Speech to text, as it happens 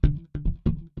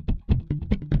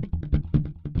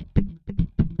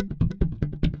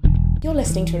You're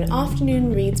listening to an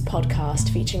Afternoon Reads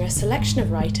podcast featuring a selection of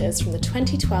writers from the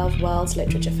 2012 World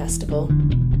Literature Festival.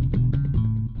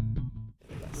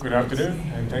 Good afternoon,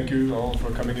 and thank you all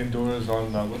for coming indoors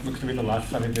on what looks to be the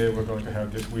last sunny day we're going to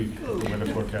have this week. The weather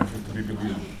forecast is to be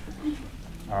believed.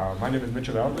 My name is Mitch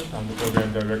Albert. I'm the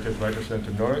Program Director at Writer Center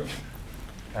Norwich,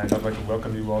 and I'd like to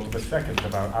welcome you all to the second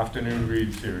of our Afternoon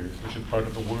Read series, which is part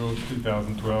of the World's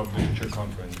 2012 Literature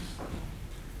Conference.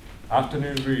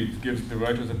 Afternoon Reads gives the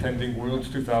writers attending World's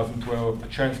 2012 a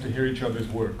chance to hear each other's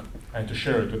work and to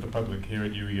share it with the public here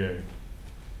at UEA.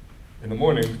 In the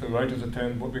mornings, the writers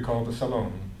attend what we call the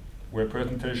Salon, where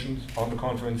presentations on the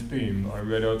conference theme are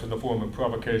read out in the form of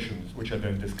provocations, which are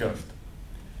then discussed.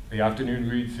 The Afternoon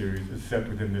Read series is set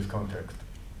within this context.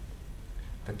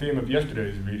 The theme of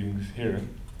yesterday's readings here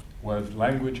was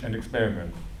Language and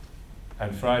Experiment,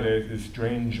 and Friday's is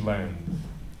Strange Lands.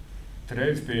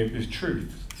 Today's theme is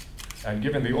Truths, and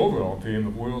given the overall theme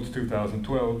of World's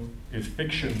 2012 is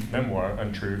fiction, memoir,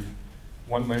 and truth,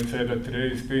 one might say that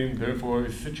today's theme, therefore,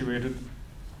 is situated,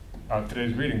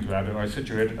 today's readings, rather, are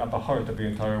situated at the heart of the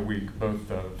entire week, both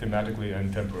thematically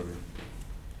and temporally.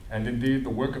 And indeed, the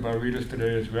work of our readers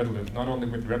today is redolent not only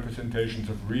with representations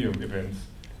of real events,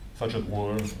 such as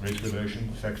war, race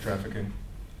relations, sex trafficking,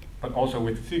 but also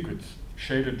with secrets,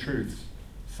 shaded truths,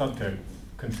 subtexts,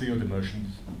 concealed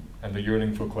emotions, and the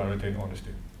yearning for clarity and honesty.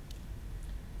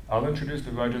 I'll introduce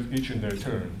the writers each in their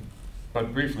turn,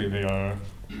 but briefly they are,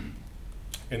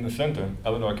 in the center,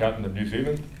 Eleanor Catton of New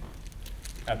Zealand;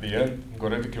 at the end,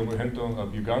 Goretti Kyomuhendo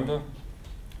of Uganda;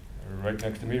 right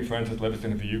next to me, Francis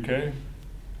Leviston of the UK;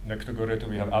 next to Goretti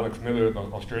we have Alex Miller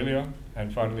of Australia;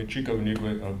 and finally Chika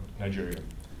Unigwe of Nigeria.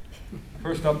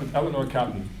 First up is Eleanor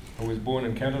Catton, who was born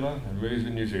in Canada and raised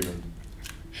in New Zealand.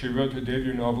 She wrote her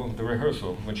debut novel, The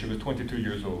Rehearsal, when she was 22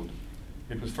 years old.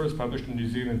 It was first published in New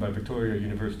Zealand by Victoria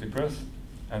University Press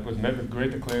and was met with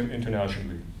great acclaim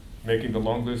internationally, making the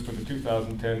long list for the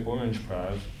 2010 Orange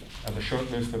Prize and the short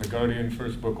list for the Guardian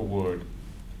First Book Award.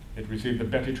 It received the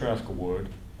Betty Trask Award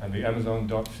and the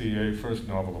Amazon.ca First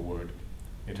Novel Award.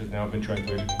 It has now been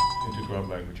translated into 12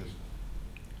 languages.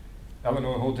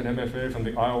 Eleanor holds an MFA from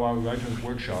the Iowa Writers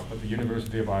Workshop at the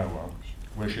University of Iowa,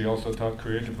 where she also taught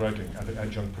creative writing as an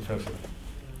adjunct professor.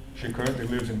 She currently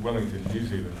lives in Wellington, New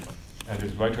Zealand, and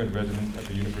is writer-in-residence at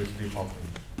the University of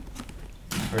Auckland.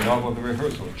 Her novel, The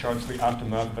Rehearsal, charts the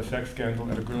aftermath of a sex scandal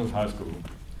at a girls' high school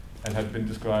and has been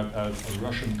described as a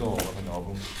Russian doll of a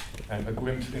novel and a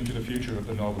glimpse into the future of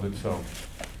the novel itself.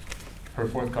 Her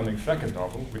forthcoming second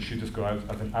novel, which she describes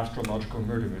as an astrological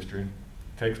murder mystery,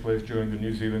 takes place during the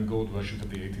New Zealand gold rushes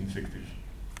of the 1860s.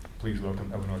 Please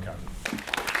welcome Eleanor Catton.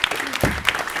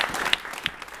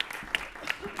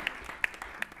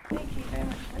 Thank you very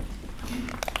much.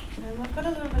 I've got a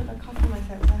little bit of a cough in my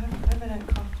throat, so I hope I don't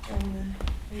cough during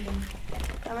the reading.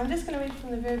 I'm just going to read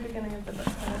from the very beginning of the book,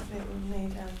 so hopefully it will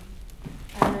need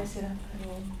no setup at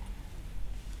all.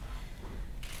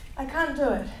 I can't do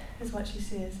it, is what she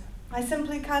says. I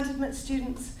simply can't admit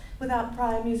students without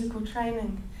prior musical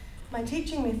training. My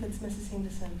teaching methods, Mrs.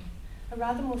 Henderson, are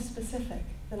rather more specific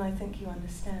than I think you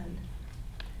understand.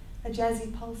 A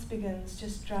jazzy pulse begins,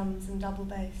 just drums and double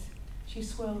bass. She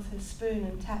swirls her spoon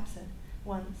and taps it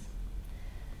once.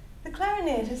 The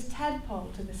clarinet is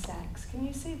tadpole to the sax. Can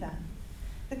you see that?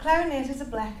 The clarinet is a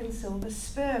black and silver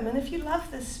sperm, and if you love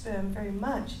this sperm very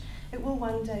much, it will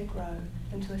one day grow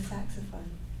into a saxophone.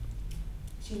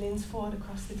 She leans forward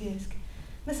across the desk.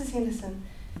 Mrs. Henderson,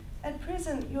 at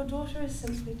present, your daughter is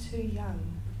simply too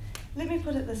young. Let me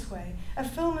put it this way. A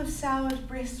film of soured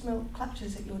breast milk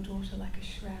clutches at your daughter like a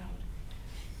shroud.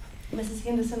 Mrs.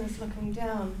 Henderson is looking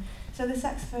down, so the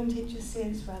saxophone teacher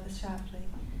says rather sharply,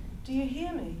 "Do you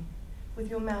hear me? With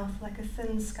your mouth like a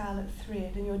thin scarlet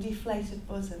thread and your deflated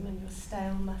bosom and your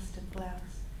stale mustard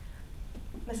blouse."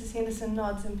 Mrs. Henderson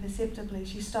nods imperceptibly.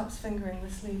 She stops fingering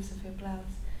the sleeves of her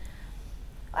blouse.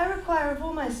 I require of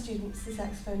all my students, the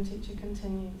saxophone teacher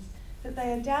continues, that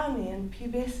they are downy and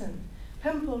pubescent,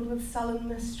 pimpled with sullen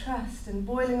mistrust and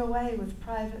boiling away with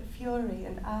private fury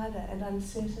and ardour and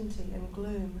uncertainty and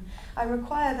gloom. I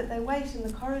require that they wait in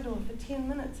the corridor for 10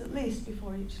 minutes at least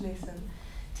before each lesson,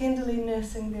 tenderly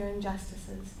nursing their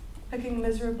injustices, picking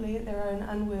miserably at their own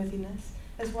unworthiness,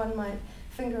 as one might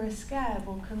finger a scab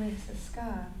or caress a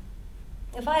scar.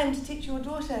 If I am to teach your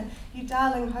daughter, you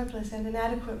darling, hopeless and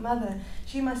inadequate mother,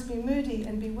 she must be moody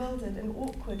and bewildered and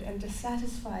awkward and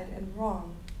dissatisfied and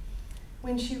wrong.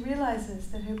 When she realizes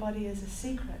that her body is a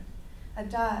secret, a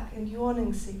dark and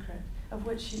yawning secret, of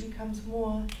which she becomes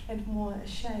more and more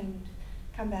ashamed,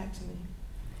 come back to me.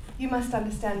 You must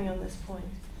understand me on this point.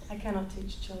 I cannot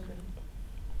teach children.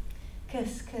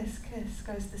 Kiss, kiss, kiss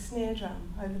goes the snare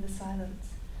drum over the silence.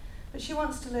 But she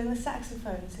wants to learn the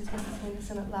saxophone, says Mrs.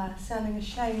 Henderson at last, sounding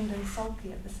ashamed and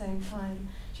sulky at the same time.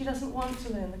 She doesn't want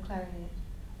to learn the clarinet.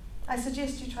 I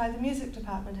suggest you try the music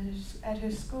department at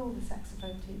her school, the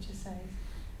saxophone teacher says.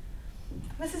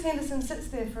 Mrs. Henderson sits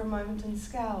there for a moment and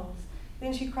scowls.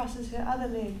 Then she crosses her other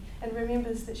leg and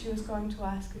remembers that she was going to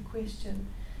ask a question.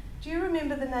 Do you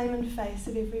remember the name and face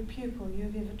of every pupil you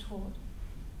have ever taught?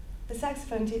 The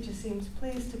saxophone teacher seems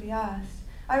pleased to be asked.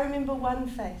 I remember one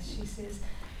face, she says,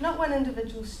 not one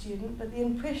individual student, but the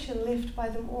impression left by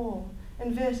them all,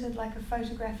 inverted like a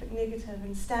photographic negative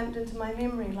and stamped into my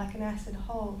memory like an acid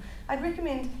hole. I'd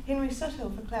recommend Henry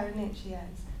Suthill for clarinet, she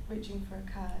adds, reaching for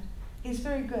a card. He's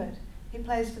very good. He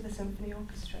plays for the symphony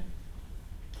orchestra.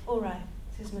 All right,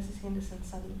 says Mrs. Henderson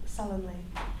sullenly,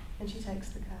 and she takes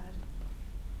the card.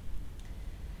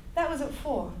 That was at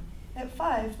 4. At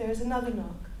 5, there is another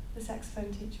knock. The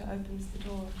saxophone teacher opens the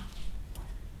door.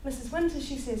 Mrs. Winter,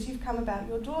 she says, you've come about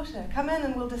your daughter. Come in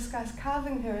and we'll discuss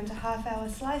carving her into half-hour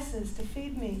slices to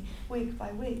feed me week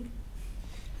by week.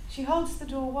 She holds the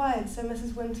door wide so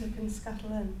Mrs. Winter can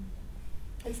scuttle in.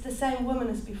 It's the same woman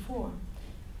as before,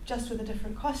 just with a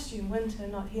different costume, Winter,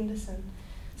 not Henderson.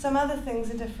 Some other things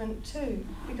are different too,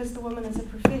 because the woman is a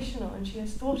professional and she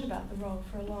has thought about the role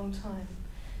for a long time.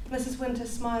 Mrs. Winter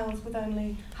smiles with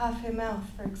only half her mouth,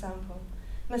 for example.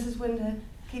 Mrs. Winter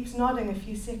keeps nodding a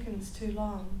few seconds too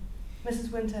long.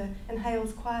 Mrs. Winter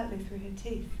inhales quietly through her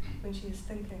teeth when she is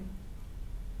thinking.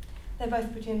 They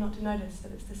both pretend not to notice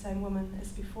that it's the same woman as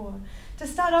before. To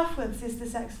start off with, says the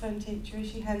saxophone teacher as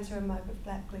she hands her a mug of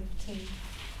black leaf tea,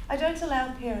 I don't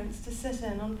allow parents to sit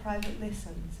in on private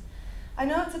lessons. I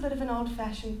know it's a bit of an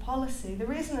old-fashioned policy. The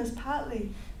reason is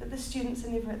partly that the students are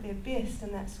never at their best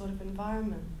in that sort of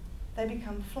environment. They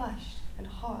become flushed and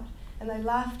hot, and they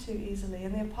laugh too easily,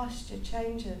 and their posture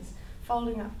changes,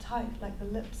 folding up tight like the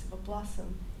lips of a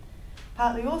blossom.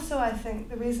 Partly also, I think,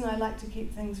 the reason I like to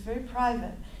keep things very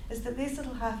private is that these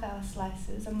little half-hour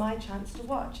slices are my chance to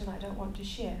watch, and I don't want to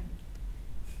share.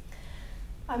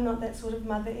 I'm not that sort of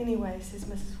mother anyway, says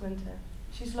Mrs. Winter.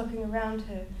 She's looking around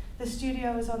her. The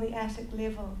studio is on the attic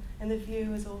level, and the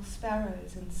view is all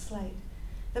sparrows and slate.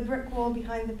 The brick wall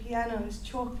behind the piano is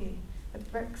chalky, the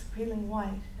bricks peeling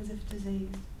white as if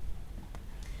diseased.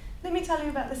 Let me tell you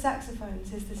about the saxophone,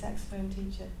 says the saxophone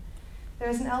teacher. There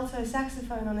is an alto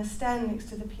saxophone on a stand next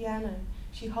to the piano.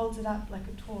 She holds it up like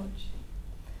a torch.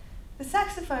 The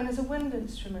saxophone is a wind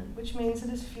instrument, which means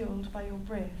it is fueled by your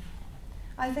breath.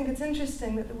 I think it's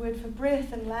interesting that the word for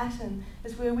breath in Latin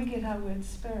is where we get our word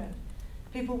spirit.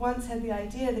 People once had the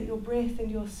idea that your breath and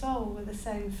your soul were the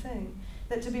same thing,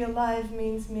 that to be alive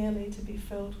means merely to be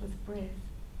filled with breath.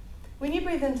 When you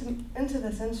breathe into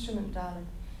this instrument, darling,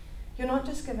 you're not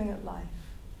just giving it life,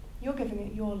 you're giving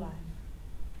it your life.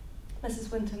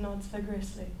 Mrs. Winter nods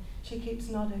vigorously. She keeps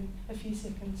nodding a few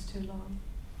seconds too long.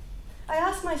 I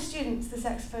ask my students, the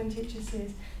saxophone teacher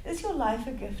says, is your life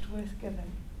a gift worth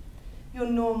giving? Your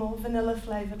normal,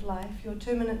 vanilla-flavoured life, your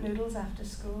 2-minute noodles after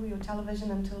school, your television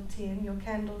until 10, your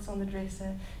candles on the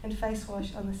dresser, and face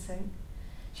wash on the sink.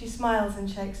 She smiles and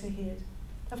shakes her head.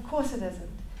 Of course it isn't.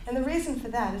 And the reason for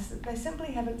that is that they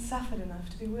simply haven't suffered enough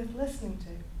to be worth listening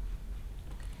to.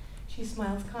 She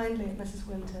smiles kindly at Mrs.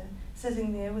 Winter,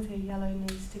 sitting there with her yellow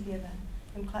knees together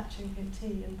and clutching her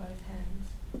tea in both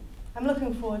hands. I'm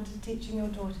looking forward to teaching your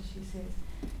daughter, she says.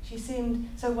 She seemed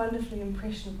so wonderfully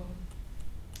impressionable.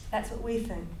 That's what we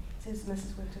think, says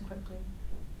Mrs. Winter quickly.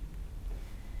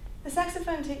 The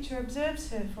saxophone teacher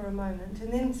observes her for a moment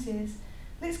and then says,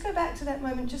 let's go back to that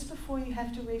moment just before you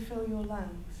have to refill your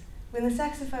lungs, when the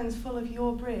saxophone's full of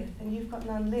your breath and you've got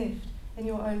none left in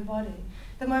your own body,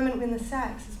 the moment when the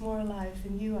sax is more alive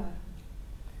than you are.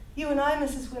 You and I,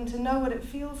 Mrs. Winter, know what it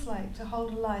feels like to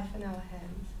hold a life in our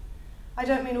hands. I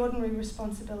don't mean ordinary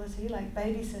responsibility like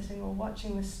babysitting or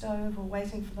watching the stove or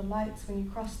waiting for the lights when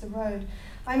you cross the road.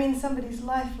 I mean somebody's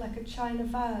life like a china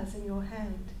vase in your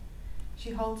hand.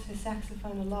 She holds her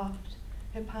saxophone aloft,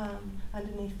 her palm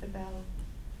underneath the bell.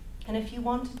 And if you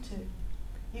wanted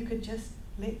to, you could just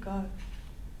let go.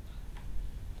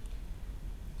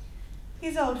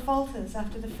 Isolde falters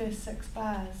after the first 6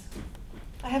 bars.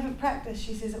 I haven't practiced,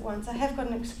 she says at once. I have got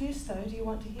an excuse though. Do you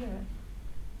want to hear it?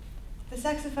 The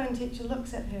saxophone teacher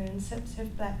looks at her and sips her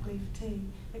black leaf tea.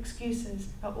 Excuses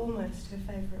are almost her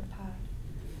favourite part.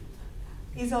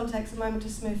 Isolde takes a moment to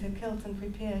smooth her kilt and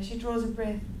prepare. She draws a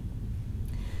breath.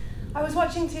 I was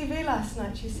watching TV last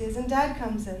night, she says, and Dad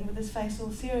comes in with his face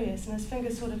all serious and his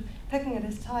fingers sort of picking at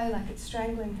his tie like it's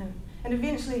strangling him. And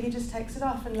eventually he just takes it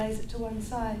off and lays it to one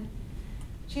side.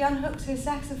 She unhooks her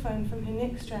saxophone from her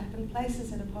neck strap and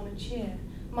places it upon a chair,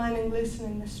 miming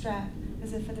loosening the strap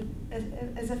as if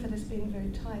it has been very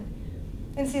tight,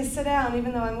 and says, "Sit down,"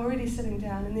 even though I'm already sitting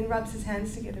down, and then rubs his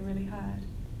hands together really hard.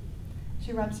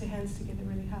 She rubs her hands together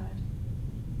really hard.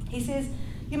 He says,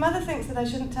 "Your mother thinks that I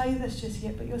shouldn't tell you this just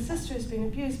yet, but your sister has been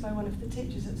abused by one of the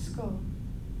teachers at school."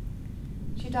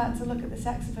 She darts a look at the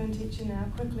saxophone teacher now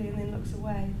quickly and then looks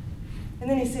away. And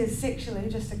then he says, "Sexually,"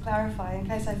 just to clarify, in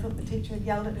case I thought the teacher had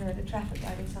yelled at her at a traffic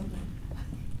light or something.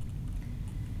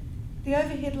 The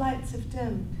overhead lights have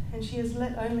dimmed, and she is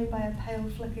lit only by a pale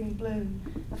flicking blue,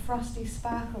 a frosty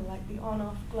sparkle like the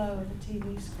on-off glow of a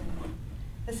TV screen.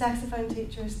 The saxophone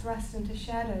teacher is thrust into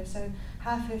shadow, so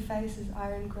half her face is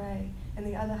iron grey, and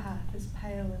the other half is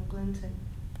pale and glinting.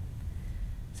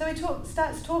 So he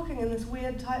starts talking in this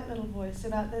weird, tight little voice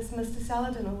about this Mr.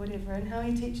 Saladin or whatever, and how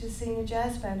he teaches senior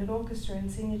jazz band and orchestra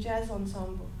and senior jazz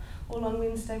ensemble, all on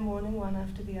Wednesday morning, one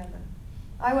after the other.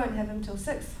 I won't have him till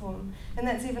sixth form, and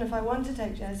that's even if I want to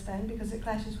take jazz band because it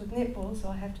clashes with netball, so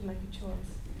I have to make a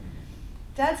choice.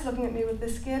 Dad's looking at me with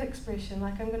this scared expression,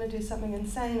 like I'm going to do something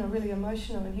insane or really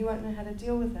emotional, and he won't know how to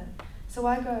deal with it. So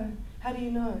I go, "How do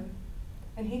you know?"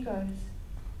 And he goes.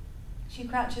 She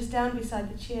crouches down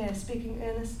beside the chair, speaking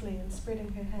earnestly and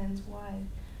spreading her hands wide.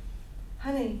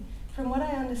 "Honey, from what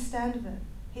I understand of it,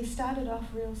 he started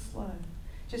off real slow,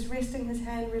 just resting his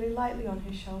hand really lightly on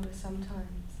her shoulder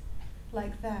sometimes,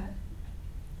 like that."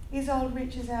 Isolde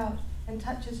reaches out and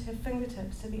touches her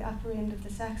fingertips to the upper end of the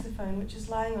saxophone, which is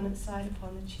lying on its side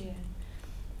upon the chair.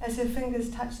 As her fingers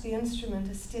touch the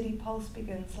instrument, a steady pulse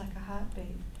begins like a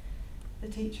heartbeat. The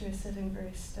teacher is sitting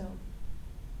very still.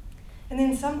 And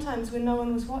then sometimes when no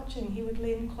one was watching, he would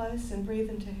lean close and breathe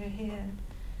into her hair.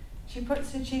 She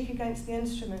puts her cheek against the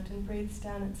instrument and breathes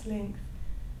down its length,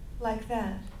 like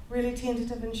that, really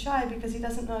tentative and shy because he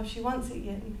doesn't know if she wants it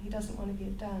yet and he doesn't want to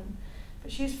get done.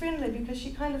 But she's friendly because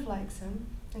she kind of likes him,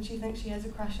 and she thinks she has a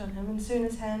crush on him, and soon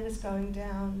his hand is going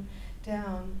down,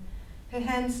 down. Her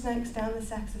hand snakes down the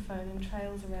saxophone and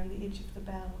trails around the edge of the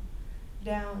bell.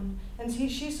 Down, and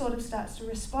she sort of starts to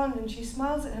respond, and she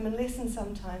smiles at him and listens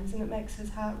sometimes, and it makes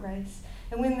his heart race.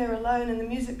 And when they're alone in the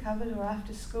music cupboard or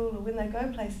after school, or when they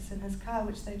go places in his car,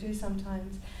 which they do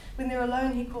sometimes, when they're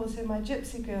alone he calls her "my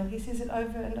gypsy girl." He says it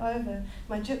over and over,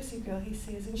 "my gypsy girl," he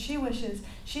says, and she wishes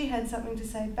she had something to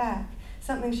say back,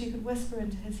 something she could whisper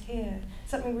into his hair,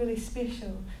 something really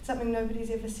special, something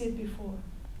nobody's ever said before.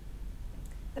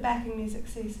 The backing music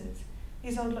ceases.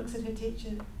 Isolde looks at her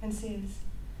teacher and says,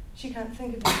 "She can't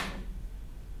think of anything."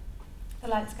 The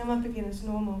lights come up again as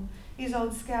normal.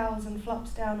 Isolde scowls and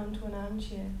flops down onto an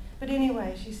armchair. "But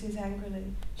anyway," she says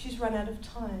angrily, "she's run out of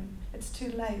time. It's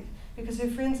too late, because her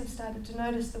friends have started to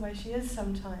notice the way she is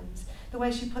sometimes, the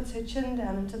way she puts her chin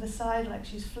down and to the side like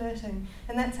she's flirting,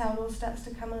 and that's how it all starts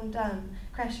to come undone,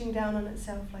 crashing down on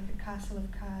itself like a castle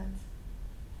of cards."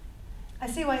 "I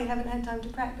see why you haven't had time to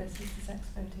practice," says the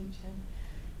saxophone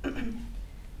teacher.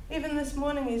 "Even this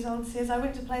morning," Isolde says, "I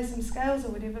went to play some scales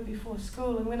or whatever before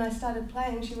school, and when I started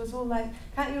playing, she was all like,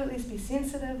 'Can't you at least be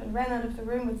sensitive?' and ran out of the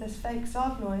room with this fake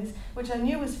sob noise, which I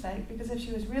knew was fake because if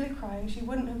she was really crying, she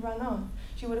wouldn't have run off.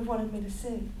 She would have wanted me to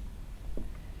see."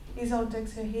 Isolde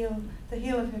digs the heel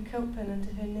of her kilt pin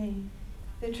into her knee.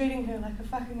 "They're treating her like a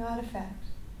fucking artifact."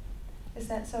 "Is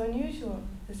that so unusual?"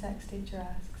 the sax teacher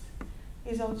asks.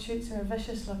 Isolde shoots her a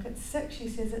vicious look. "It's sick," she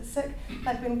says. "It's sick,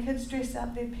 like when kids dress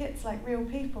up their pets like real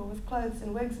people with clothes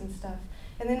and wigs and stuff,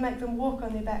 and then make them walk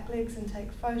on their back legs and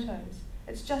take photos.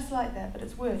 It's just like that, but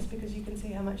it's worse because you can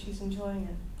see how much she's enjoying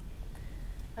it."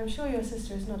 "I'm sure your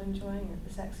sister is not enjoying it,"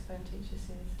 the saxophone teacher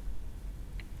says.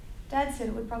 "Dad said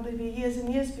it would probably be years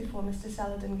and years before Mr.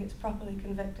 Saladin gets properly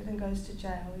convicted and goes to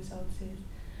jail," Isolde says.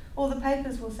 "All the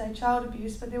papers will say child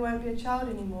abuse, but there won't be a child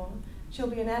anymore. She'll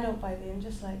be an adult by then,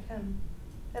 just like him.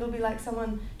 It'll be like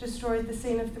someone destroyed the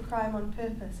scene of the crime on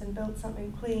purpose and built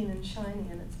something clean and shiny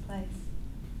in its place."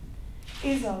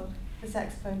 "Isolde," the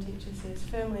saxophone teacher says,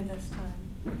 firmly this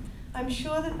time, "I'm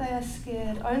sure that they are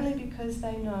scared only because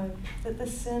they know that the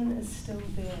sin is still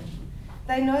there.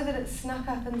 They know that it's snuck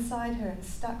up inside her and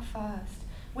stuck fast,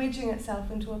 wedging itself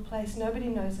into a place nobody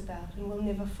knows about and will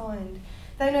never find.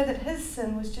 They know that his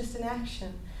sin was just an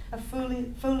action, a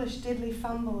foolish, deadly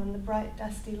fumble in the bright,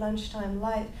 dusty lunchtime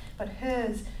light, but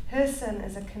her sin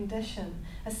is a condition,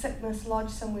 a sickness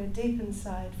lodged somewhere deep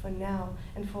inside for now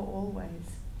and for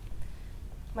always."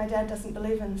 "My dad doesn't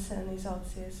believe in sin," Isolde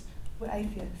says. "We're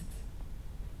atheists."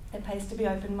 "It pays to be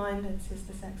open-minded," says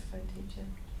the saxophone teacher.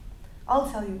 "I'll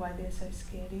tell you why they're so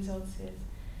scared," Isolde says.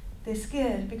 "They're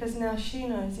scared because now she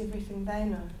knows everything they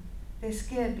know. They're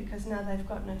scared because now they've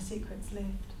got no secrets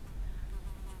left."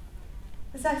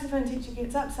 The saxophone teacher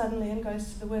gets up suddenly and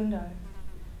goes to the window.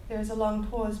 There is a long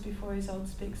pause before Isolde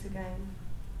speaks again.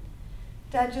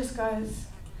 Dad just goes,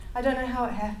 I don't know how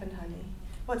it happened, honey.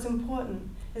 What's important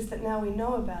is that now we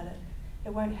know about it,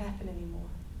 it won't happen anymore.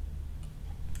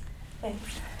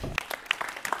 Thanks.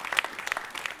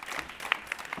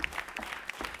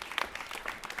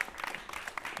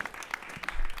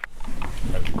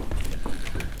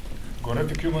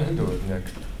 Goretti Kyomuhendo is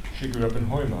next. She grew up in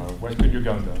Hoima, western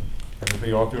Uganda, and is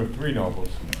the author of 3 novels,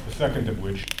 the second of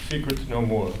which, Secrets No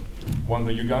More, won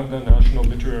the Uganda National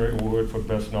Literary Award for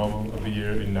Best Novel of the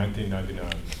Year in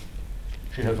 1999.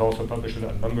 She has also published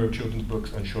a number of children's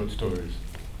books and short stories.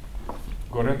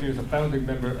 Goretti is a founding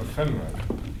member of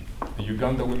FEMRAG, the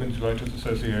Uganda Women's Writers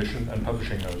Association and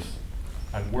Publishing House,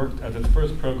 and worked as its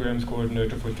first programs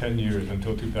coordinator for 10 years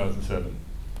until 2007.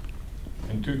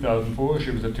 In 2004,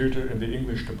 she was a tutor in the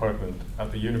English department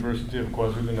at the University of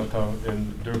KwaZulu-Natal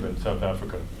in Durban, South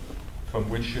Africa, from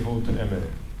which she holds an MA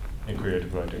in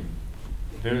creative writing.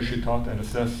 There she taught and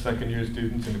assessed second-year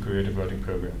students in the creative writing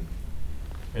program.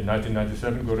 In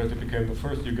 1997, Goretti became the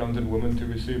first Ugandan woman to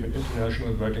receive an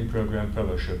International Writing Program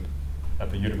Fellowship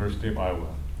at the University of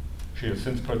Iowa. She has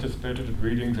since participated in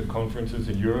readings and conferences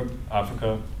in Europe,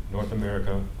 Africa, North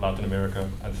America, Latin America,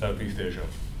 and Southeast Asia.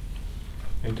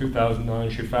 In 2009,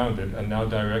 she founded and now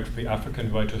directs the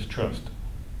African Writers Trust,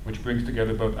 which brings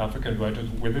together both African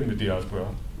writers within the diaspora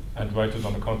and writers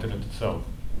on the continent itself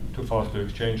to foster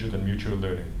exchanges and mutual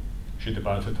learning. She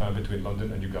divides her time between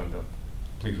London and Uganda.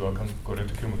 Please welcome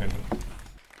Goretti Kyomuhendo.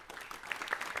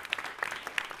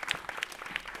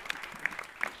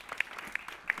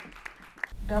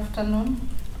 Good afternoon.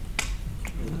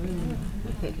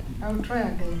 I'll try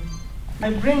again. I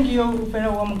bring you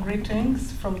very warm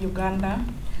greetings from Uganda.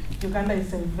 Uganda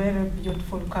is a very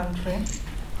beautiful country,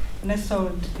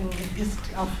 nestled in East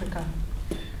Africa.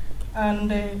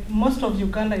 And most of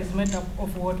Uganda is made up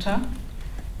of water.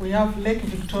 We have Lake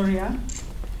Victoria,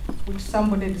 which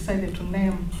somebody decided to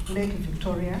name Lake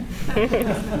Victoria.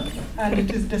 And it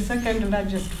is the second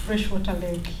largest freshwater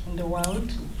lake in the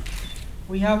world.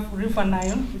 We have River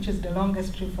Nile, which is the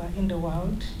longest river in the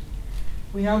world.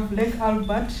 We have Lake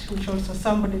Albert, which also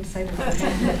somebody decided to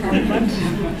name Lake Albert,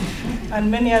 and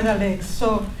many other lakes.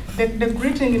 So the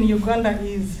greeting in Uganda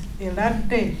is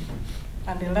Eladde,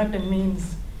 and Eladde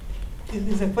means, it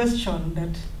is a question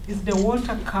that, is the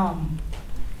water calm?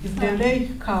 Is the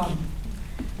lake calm?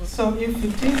 So if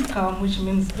it is calm, which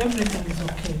means everything is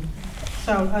okay.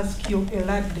 So I'll ask you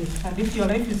Eladde, and if your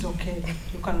life is okay,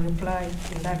 you can reply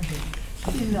Eladde.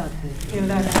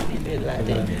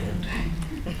 Eladde.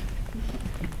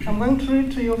 I'm going to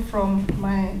read to you from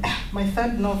my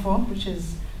third novel, which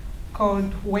is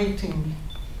called Waiting.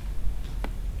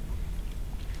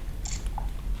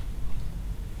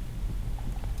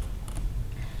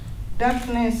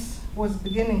 Darkness was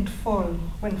beginning to fall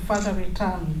when Father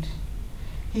returned.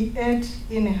 He ate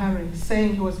in a hurry,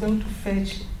 saying he was going to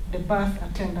fetch the bath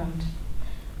attendant.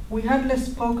 We hardly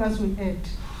spoke as we ate.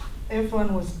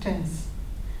 Everyone was tense.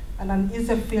 An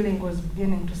uneasy feeling was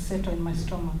beginning to settle in my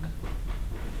stomach.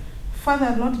 Father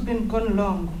had not been gone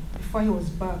long before he was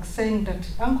back, saying that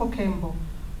Uncle Kembo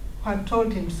had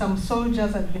told him some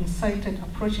soldiers had been sighted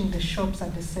approaching the shops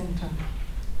at the center.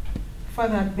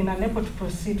 Father had been unable to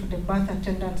proceed to the bath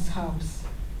attendant's house.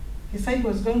 He said he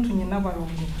was going to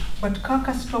Nyinabarongo, but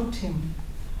Kaka stopped him.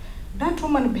 That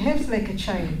woman behaves like a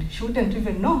child. She wouldn't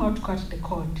even know how to cut the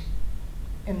cord.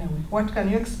 Anyway, what can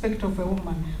you expect of a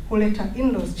woman who let her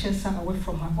in-laws chase her away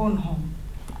from her own home?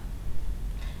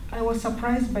 I was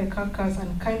surprised by Kaka's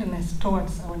unkindness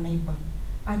towards our neighbor.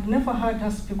 I'd never heard her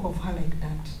speak of her like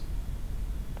that.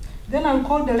 Then I'll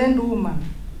call the land woman,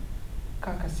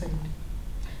 Kaka said.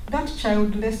 That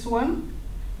childless one?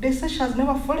 They say she has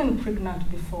never fallen pregnant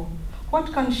before.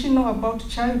 What can she know about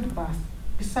childbirth?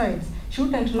 Besides, she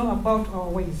wouldn't know about our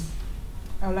ways.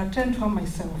 I'll attend to her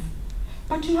myself.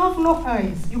 But you have no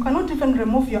eyes. You cannot even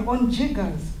remove your own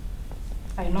jiggers.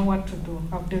 I know what to do.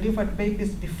 I've delivered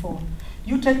babies before.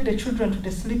 You take the children to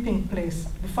the sleeping place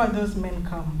before those men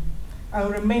come. I'll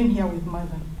remain here with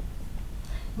Mother.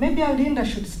 Maybe Alinda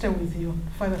should stay with you,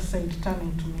 Father said,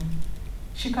 turning to me.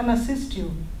 She can assist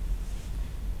you.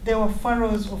 There were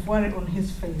furrows of worry on his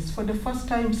face. For the first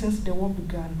time since the war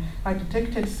began, I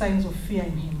detected signs of fear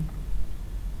in him.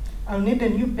 I'll need a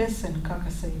new basin,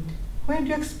 Kaka said. When do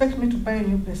you expect me to buy a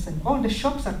new basin? All the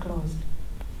shops are closed.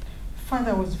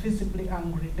 Father was visibly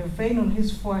angry. The vein on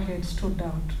his forehead stood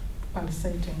out,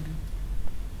 pulsating.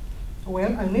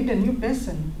 Well, I'll need a new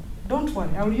basin. Don't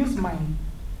worry, I'll use mine.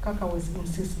 Kaka was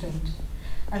insistent.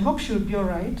 I hope she'll be all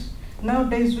right.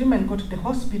 Nowadays, women go to the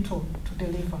hospital to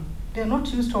deliver. They're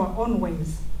not used to our own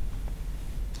ways.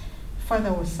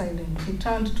 Father was silent. He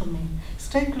turned to me.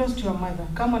 Stay close to your mother.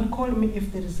 Come and call me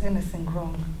if there is anything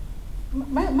wrong.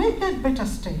 Maybe I'd better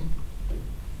stay.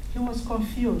 He was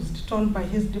confused, torn by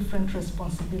his different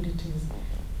responsibilities.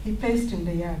 He paced in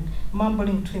the yard,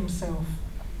 mumbling to himself.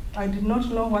 I did not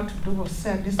know what to do or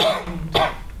say at this moment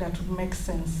that would make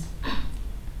sense.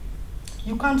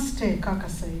 You can't stay, Kaka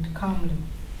said calmly.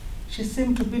 She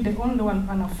seemed to be the only one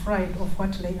unafraid of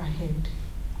what lay ahead.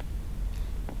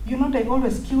 You know they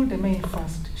always kill the men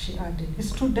first, she added.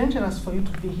 It's too dangerous for you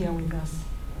to be here with us.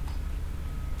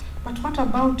 But what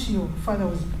about you? Father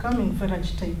was becoming very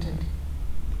agitated.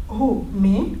 Who,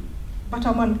 me? But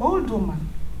I'm an old woman,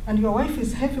 and your wife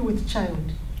is heavy with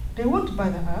child. They won't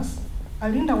bother us.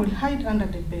 Alinda will hide under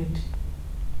the bed.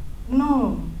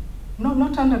 No,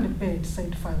 not under the bed,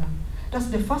 said Father. That's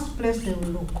the first place they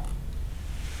will look.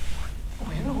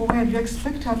 Where do you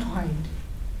expect her to hide?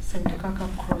 Said Kaka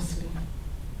crossly.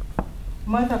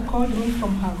 Mother called me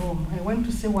from her room. I went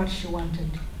to see what she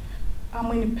wanted.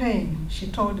 I'm in pain, she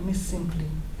told me simply.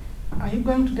 Are you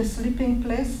going to the sleeping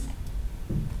place?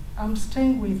 I'm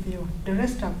staying with you. The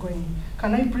rest are going.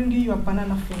 Can I bring you your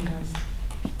banana fingers?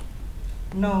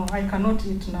 No, I cannot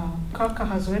eat now. Kaka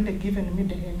has already given me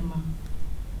the enema.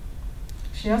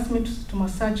 She asked me to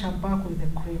massage her back with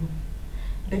the cream.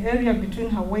 The area between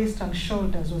her waist and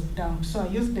shoulders was damp, so I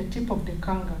used the tip of the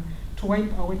kanga to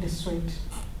wipe away the sweat.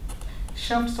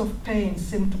 Shafts of pain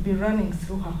seemed to be running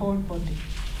through her whole body.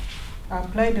 I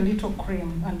applied a little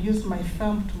cream and used my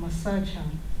thumb to massage her.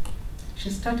 She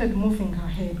started moving her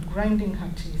head, grinding her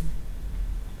teeth.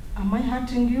 Am I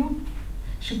hurting you?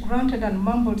 She grunted and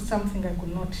mumbled something I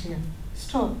could not hear.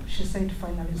 Stop, she said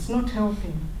finally. It's not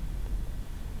helping.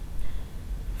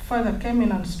 Father came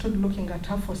in and stood looking at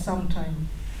her for some time.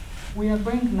 We are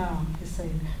going now, he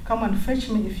said. Come and fetch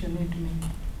me if you need me.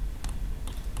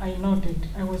 I nodded.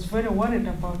 I was very worried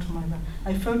about Mother.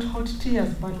 I felt hot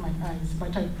tears burn my eyes,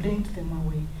 but I blinked them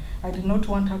away. I did not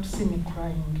want her to see me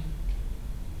crying.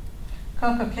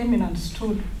 Kaka came in and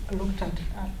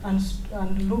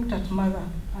looked at Mother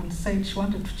and said she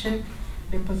wanted to check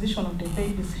the position of the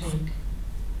baby's head.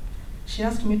 She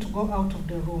asked me to go out of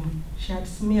the room. She had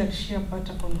smeared shea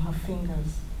butter on her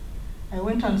fingers. I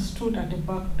went and stood at the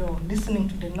back door, listening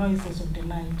to the noises of the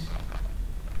night.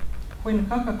 When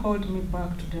Kaka called me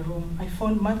back to the room, I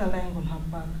found Mother lying on her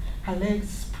back, her legs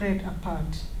spread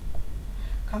apart.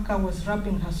 Kaka was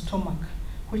rubbing her stomach,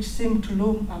 which seemed to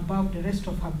loom above the rest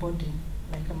of her body,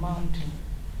 like a mountain.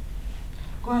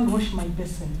 Go and wash my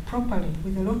basin properly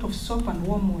with a lot of soap and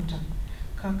warm water,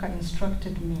 Kaka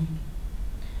instructed me.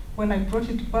 When I brought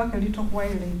it back a little while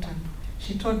later,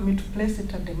 she told me to place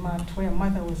it at the mat where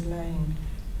Mother was lying.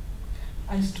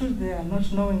 I stood there,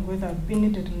 not knowing whether I'd be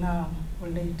needed now or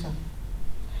later.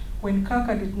 When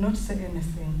Kaka did not say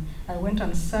anything, I went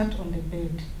and sat on the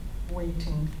bed,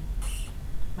 waiting.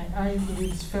 My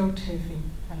eyelids felt heavy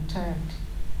and tired,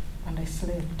 and I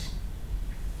slept.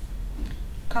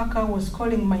 Kaka was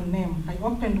calling my name. I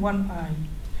opened one eye.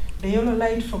 The yellow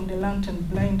light from the lantern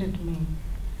blinded me.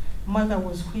 Mother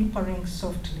was whimpering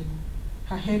softly.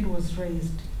 Her head was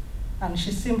raised, and she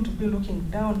seemed to be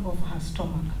looking down over her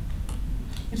stomach.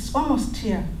 It's almost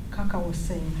here, Kaka was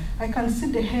saying. I can see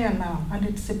the hair now, and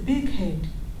it's a big head.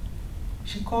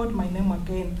 She called my name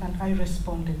again, and I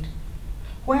responded.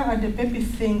 Where are the baby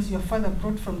things your father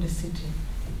brought from the city?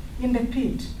 In the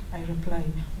pit, I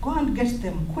replied. Go and get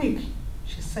them, quick,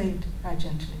 she said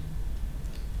urgently.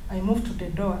 I moved to the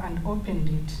door and opened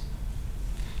it.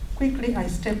 Quickly, I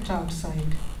stepped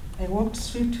outside. I walked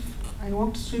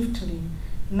swiftly,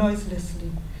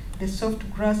 noiselessly, the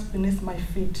soft grass beneath my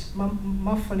feet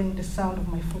muffling the sound of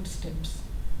my footsteps.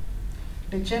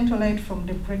 The gentle light from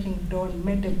the breaking dawn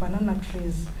made the banana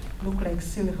trees look like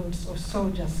silhouettes of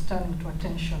soldiers standing to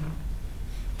attention.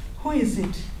 Who is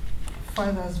it?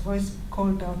 Father's voice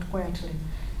called out quietly,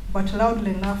 but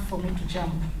loudly enough for me to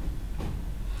jump.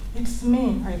 It's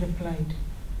me, I replied.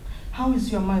 How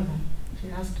is your mother?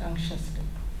 He asked anxiously.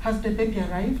 Has the baby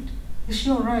arrived? Is she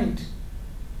all right?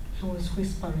 He was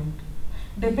whispering.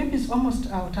 The baby's almost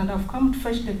out, and I've come to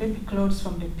fetch the baby clothes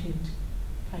from the pit.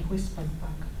 I whispered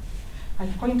back. I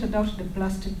pointed out the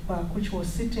plastic bag which was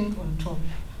sitting on top,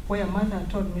 where Mother had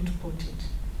told me to put it.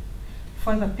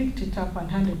 Father picked it up and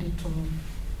handed it to me.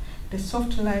 The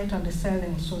soft light and the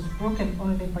silence was broken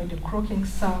only by the croaking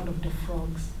sound of the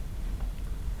frogs.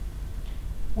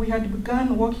 We had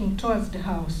begun walking towards the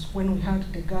house when we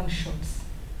heard the gunshots.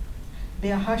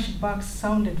 Their harsh barks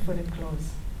sounded very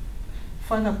close.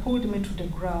 Father pulled me to the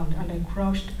ground, and I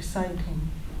crouched beside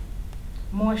him.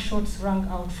 More shots rang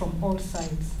out from all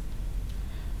sides.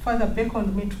 Father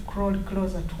beckoned me to crawl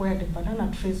closer to where the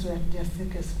banana trees were at their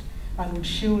thickest, and would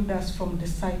shield us from the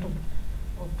sight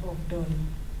of dawn.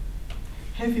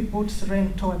 Heavy boots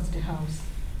ran towards the house.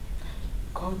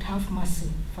 God have mercy,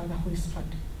 Father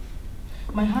whispered.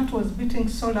 My heart was beating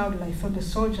so loudly I thought the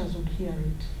soldiers would hear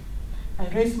it. I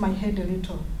raised my head a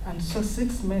little and saw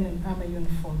 6 men in army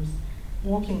uniforms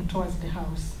walking towards the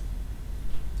house.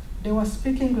 They were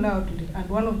speaking loudly, and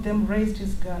one of them raised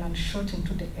his gun and shot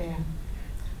into the air.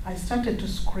 I started to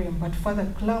scream, but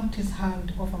Father clamped his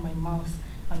hand over my mouth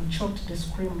and choked the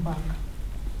scream back.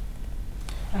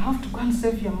 I have to go and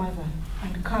save your mother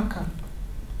and Kaka,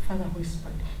 Father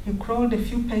whispered. He crawled a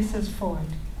few paces forward.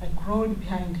 I crawled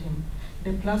behind him,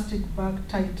 the plastic bag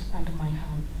tight under my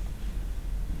hand.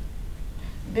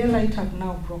 Daylight had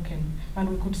now broken, and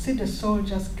we could see the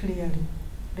soldiers clearly.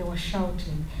 They were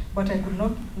shouting, but I could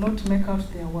not make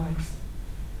out their words.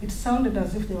 It sounded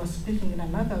as if they were speaking in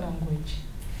another language.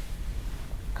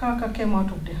 Kaka came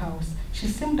out of the house. She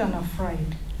seemed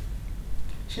unafraid.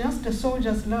 She asked the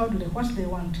soldiers loudly what they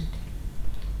wanted.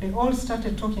 They all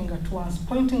started talking at once,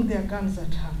 pointing their guns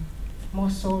at her. More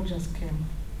soldiers came.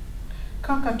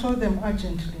 Kaka told them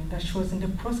urgently that she was in the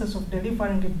process of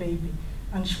delivering a baby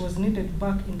and she was needed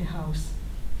back in the house.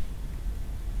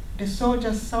 The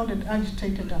soldiers sounded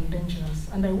agitated and dangerous,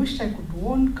 and I wished I could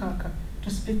warn Kaka to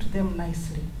speak to them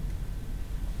nicely.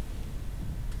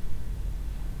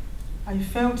 I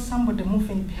felt somebody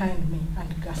moving behind me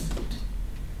and gasped.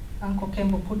 Uncle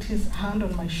Kembo put his hand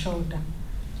on my shoulder.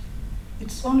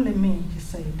 It's only me, he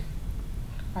said,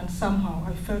 and somehow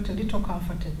I felt a little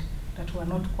comforted that we were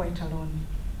not quite alone.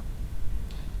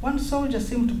 One soldier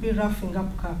seemed to be roughing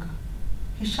up Kaka.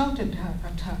 He shouted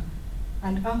at her,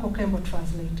 and Uncle Kembo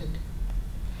translated.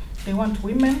 They want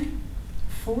women,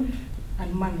 food,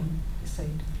 and money, he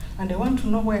said, and they want to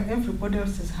know where everybody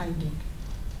else is hiding.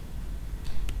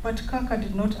 But Kaka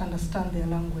did not understand their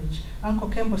language. Uncle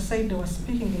Kembo said they were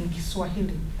speaking in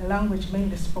Kiswahili, a language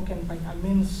mainly spoken by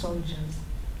Amin's soldiers.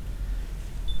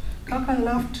 Kaka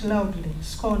laughed loudly,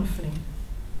 scornfully.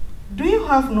 Do you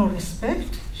have no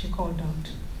respect? She called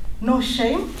out. No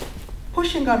shame?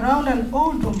 Pushing around an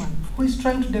old woman who is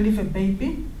trying to deliver a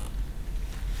baby?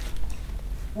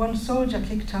 One soldier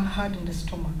kicked her hard in the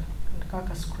stomach, and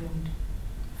Kaka screamed.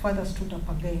 Father stood up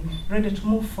again, ready to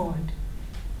move forward.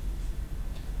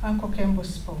 Uncle Kembo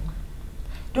spoke.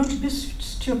 Don't be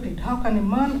stupid. How can a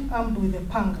man armed with a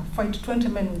panga fight 20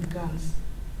 men with guns?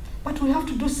 But we have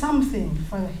to do something,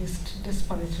 Father hissed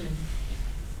desperately.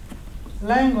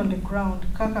 Lying on the ground,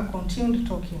 Kaka continued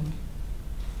talking.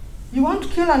 You want to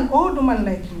kill an old woman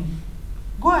like me?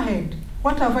 Go ahead.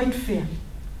 What have I to fear?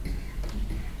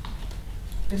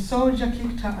 The soldier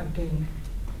kicked her again.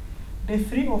 The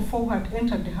 3 or 4 who had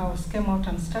entered the house came out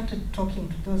and started talking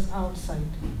to those outside.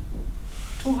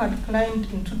 2 had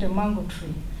climbed into the mango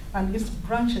tree, and its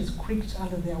branches creaked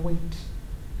under their weight.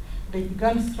 They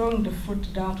began throwing the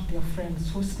fruit down to their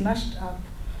friends, who snatched up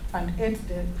and ate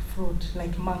the fruit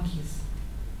like monkeys.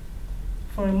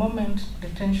 For a moment, the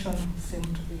tension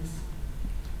seemed to ease.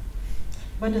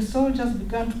 But the soldiers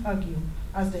began to argue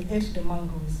as they ate the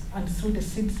mangoes and threw the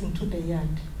seeds into the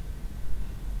yard.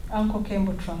 Uncle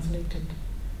Kembo translated.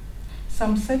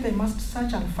 Some said they must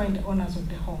search and find the owners of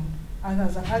the home.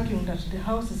 Others are arguing that the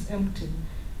house is empty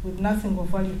with nothing of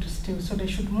value to steal, so they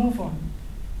should move on.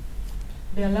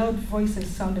 Their loud voices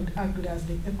sounded ugly as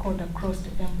they echoed across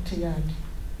the empty yard.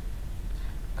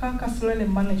 Kaka slowly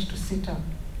managed to sit up.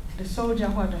 The soldier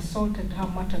who had assaulted her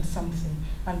muttered something,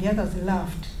 and the others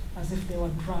laughed as if they were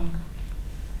drunk.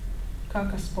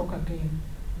 Kaka spoke again.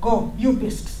 Go, you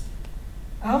beasts.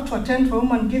 I have to attend to a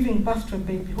woman giving birth to a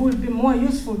baby who will be more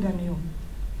useful than you.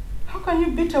 How can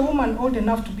you beat a woman old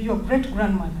enough to be your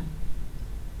great-grandmother?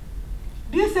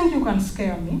 Do you think you can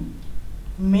scare me?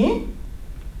 Me?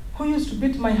 Who used to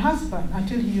beat my husband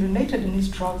until he urinated in his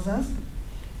trousers?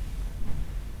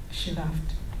 She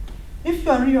laughed. If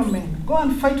you are real men, go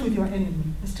and fight with your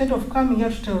enemy, instead of coming here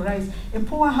to terrorize a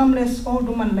poor, harmless old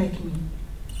woman like me.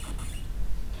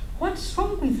 What's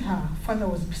wrong with her? Father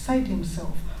was beside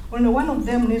himself. Only one of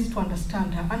them needs to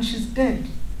understand her, and she's dead.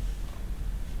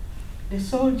 The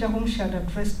soldier whom she had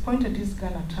addressed pointed his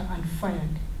gun at her and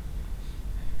fired.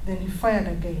 Then he fired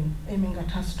again, aiming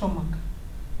at her stomach.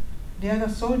 The other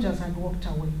soldiers had walked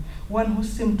away. One who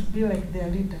seemed to be like their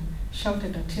leader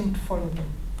shouted at him to follow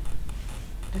them.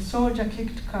 The soldier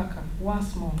kicked Kaka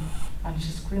once more, and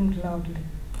she screamed loudly.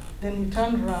 Then he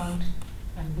turned around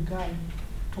and began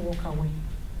to walk away.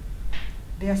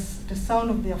 The sound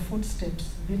of their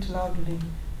footsteps beat loudly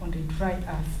on the dry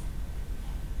earth.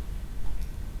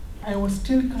 I was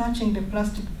still clutching the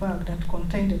plastic bag that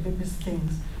contained the baby's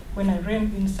things when I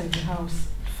ran inside the house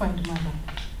to find Mother.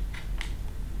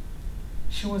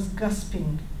 She was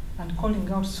gasping and calling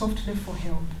out softly for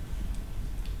help.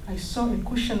 I saw a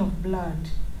cushion of blood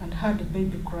and heard the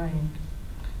baby crying.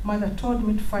 Mother told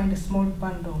me to find a small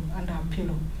bundle under her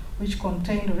pillow, which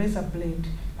contained a razor blade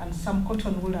and some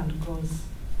cotton wool and gauze.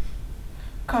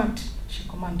 "Cut," she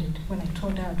commanded when I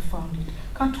told her I had found it.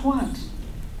 "Cut what?"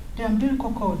 "The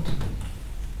umbilical cord."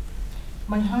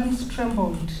 My hands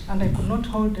trembled and I could not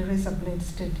hold the razor blade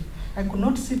steady. I could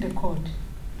not see the cord.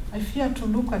 I feared to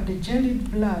look at the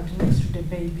jellied blood next to the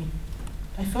baby.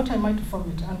 I thought I might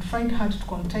vomit and tried hard to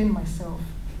contain myself.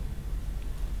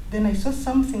 Then I saw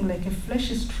something like a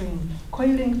fleshy string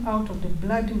coiling out of the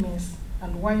bloody mess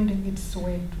and winding its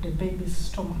way to the baby's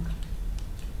stomach.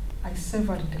 I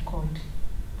severed the cord,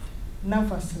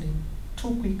 nervously,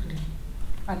 too quickly,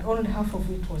 and only half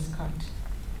of it was cut.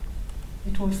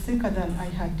 It was thicker than I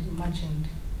had imagined.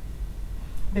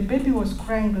 The baby was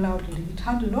crying loudly. It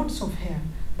had lots of hair,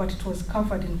 but it was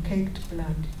covered in caked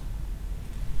blood.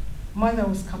 Mother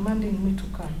was commanding me to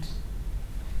cut.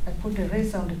 I put the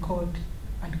razor on the cord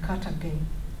and cut again,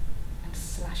 and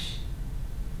slash,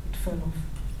 it fell off.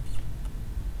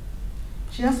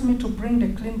 She asked me to bring the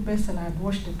clean basin I had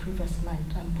washed the previous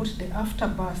night and put the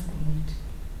afterbath in it.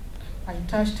 I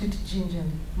touched it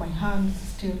gingerly, my hands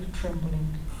still trembling.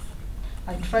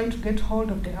 I tried to get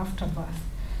hold of the afterbath,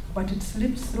 but it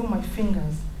slipped through my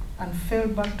fingers and fell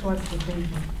back towards the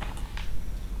baby.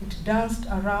 It danced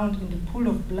around in the pool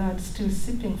of blood still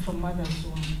seeping from Mother's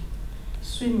womb,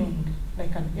 swimming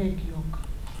like an egg yolk.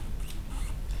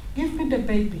 "Give me the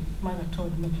baby," Mother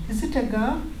told me. "Is it a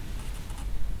girl?"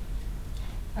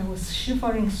 I was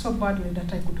shivering so badly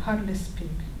that I could hardly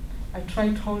speak. I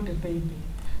tried to hold the baby,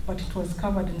 but it was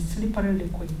covered in slippery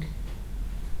liquid.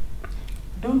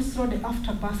 "Don't throw the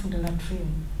afterbath in the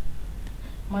latrine."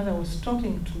 Mother was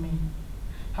talking to me.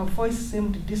 Her voice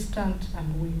seemed distant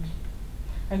and weak.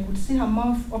 I could see her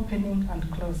mouth opening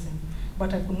and closing,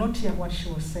 but I could not hear what she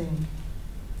was saying.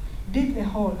 "Dig a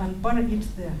hole and bury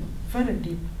it there, very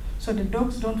deep, so the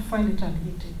dogs don't find it and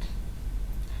eat it."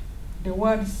 The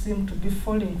words seemed to be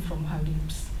falling from her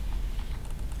lips.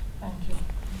 Thank you.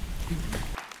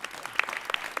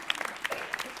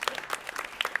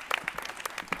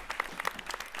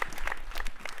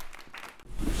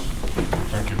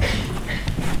 Thank you.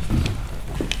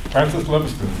 Frances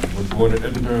Leviston was born in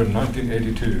Edinburgh in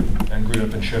 1982 and grew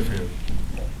up in Sheffield.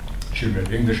 She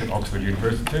read English at Oxford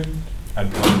University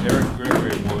and won an Eric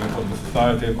Gregory Award from the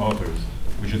Society of Authors,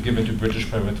 which is given to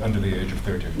British poets under the age of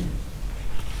 30.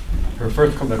 Her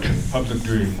first collection, Public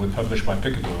Dream, was published by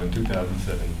Picador in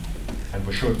 2007 and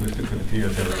was shortlisted for the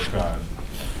T.S. Eliot Prize,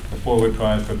 the Forward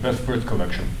Prize for Best First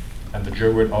Collection, and the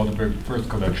Jerwood Alderberg First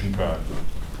Collection Prize.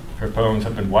 Her poems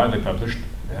have been widely published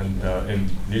and in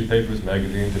newspapers,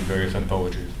 magazines, and various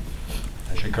anthologies.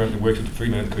 And she currently works as a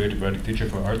freelance creative writing teacher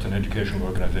for arts and educational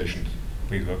organizations.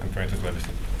 Please welcome Frances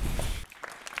Leviston.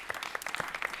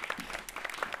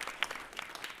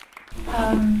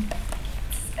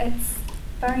 It's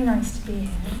very nice to be here.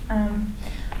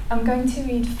 I'm going to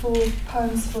read 4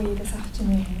 poems for you this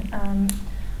afternoon,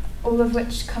 all of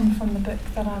which come from the book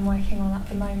that I'm working on at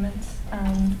the moment,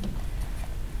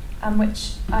 and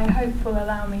which I hope will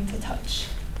allow me to touch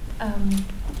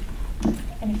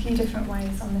in a few different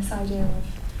ways on this idea of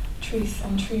truth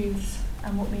and truths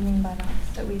and what we mean by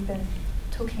that we've been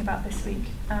talking about this week.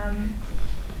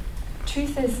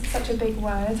 Truth is such a big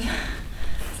word,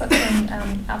 such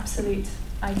an absolute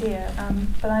idea,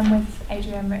 but I'm with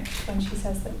Adrienne Rich when she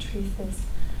says that truth is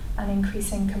an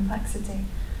increasing complexity,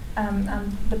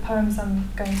 and the poems I'm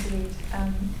going to read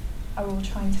are all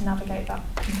trying to navigate that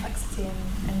complexity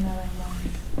in their own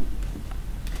ways.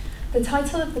 The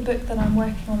title of the book that I'm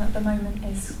working on at the moment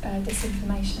is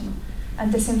Disinformation,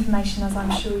 and disinformation, as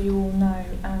I'm sure you all know,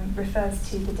 refers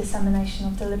to the dissemination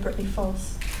of deliberately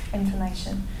false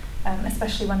information,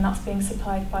 especially when that's being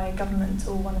supplied by a government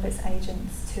or one of its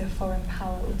agents to a foreign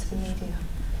power or to the media.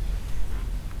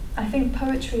 I think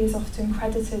poetry is often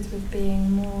credited with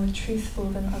being more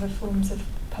truthful than other forms of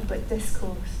public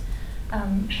discourse,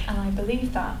 and I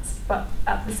believe that, but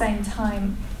at the same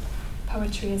time,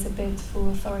 poetry is a bid for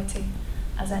authority,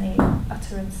 as any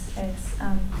utterance is,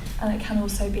 and it can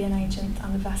also be an agent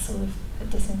and a vessel of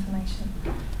disinformation.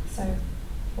 So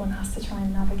one has to try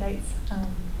and navigate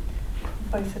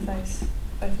both of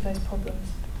those problems.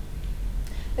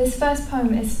 This first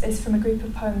poem is from a group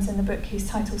of poems in the book whose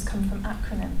titles come from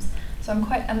acronyms. So I'm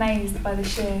quite amazed by the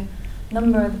sheer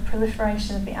number, the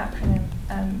proliferation of the acronym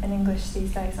in English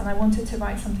these days, and I wanted to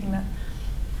write something that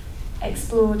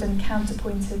explored and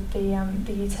counterpointed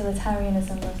the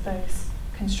utilitarianism of those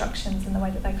constructions and the way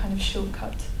that they kind of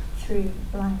shortcut through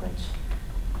language.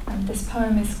 And this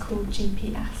poem is called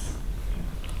GPS.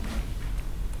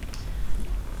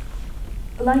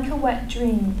 Like a wet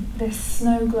dream, this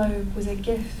snow globe was a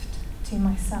gift to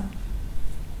myself.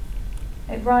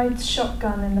 It rides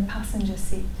shotgun in the passenger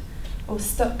seat, or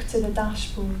stuck to the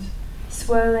dashboard,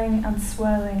 swirling and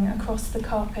swirling across the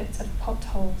carpet of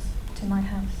potholes to my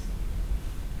house.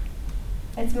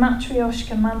 Its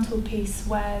matryoshka mantelpiece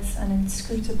wears an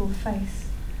inscrutable face.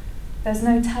 There's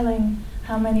no telling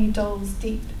how many dolls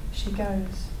deep she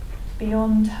goes,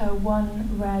 beyond her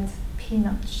one red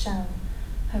peanut shell,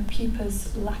 her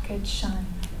pupa's lacquered shine,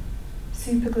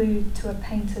 superglued to a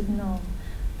painted knoll,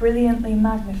 brilliantly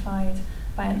magnified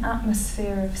by an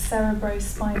atmosphere of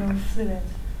cerebrospinal fluid,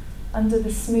 under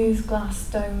the smooth glass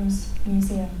dome's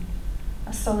museum,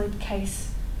 a solid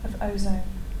case of ozone.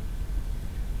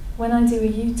 When I do a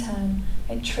U-turn,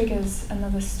 it triggers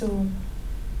another storm.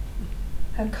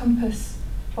 Her compass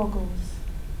boggles.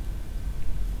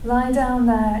 Lie down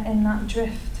there in that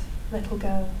drift, little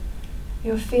girl.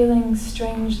 You're feeling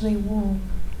strangely warm,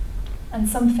 and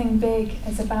something big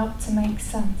is about to make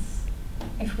sense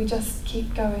if we just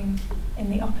keep going in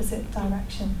the opposite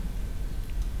direction.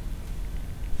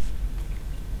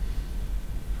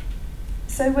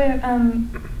 So we're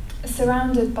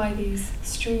surrounded by these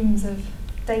streams of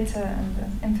data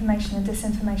and information and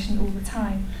disinformation all the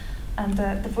time, and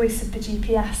the voice of the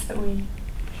GPS that we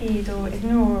heed or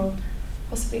ignore or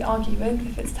possibly argue with,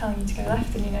 if it's telling you to go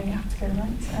left and you know you have to go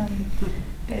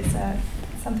right, is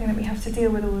something that we have to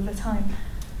deal with all of the time.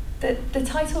 The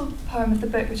title poem of the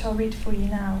book, which I'll read for you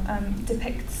now,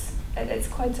 depicts, it's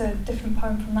quite a different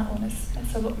poem from that one.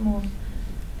 It's a lot more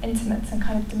intimate and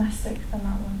kind of domestic than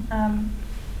that one.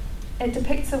 It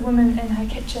depicts a woman in her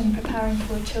kitchen preparing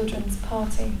for a children's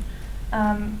party,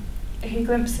 who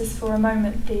glimpses for a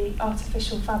moment the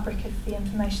artificial fabric of the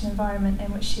information environment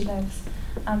in which she lives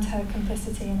and her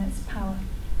complicity in its power.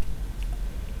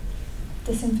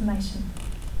 Disinformation.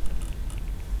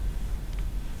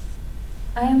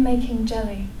 I am making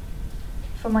jelly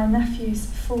for my nephew's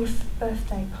 4th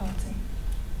birthday party.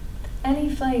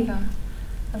 Any flavour,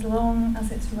 as long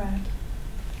as it's red.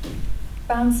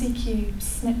 Bouncy cubes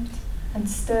snipped and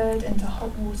stirred into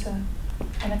hot water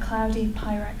in a cloudy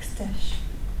Pyrex dish.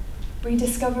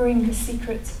 Rediscovering the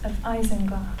secret of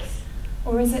isinglass,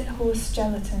 or is it horse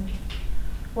gelatin?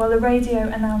 While a radio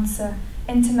announcer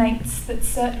intimates that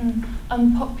certain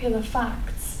unpopular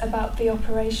facts about the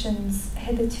operations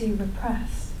hitherto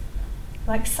repressed,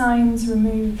 like signs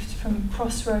removed from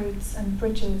crossroads and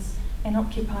bridges in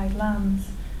occupied lands,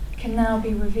 can now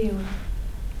be revealed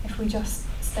if we just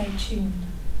stay tuned.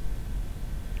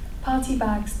 Party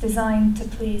bags designed to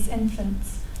please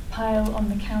infants pile on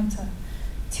the counter,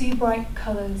 2 bright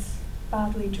colours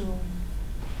badly drawn.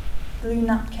 Blue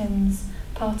napkins,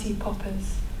 party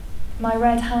poppers. My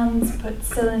red hands put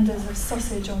cylinders of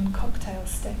sausage on cocktail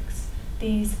sticks.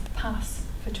 These pass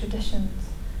for traditions.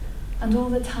 And all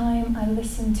the time I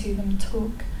listen to them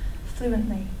talk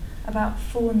fluently about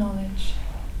foreknowledge,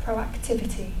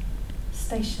 proactivity,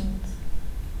 stations.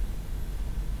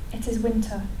 It is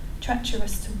winter,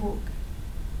 treacherous to walk.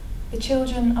 The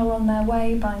children are on their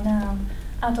way by now,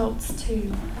 adults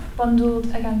too,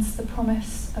 bundled against the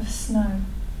promise of snow.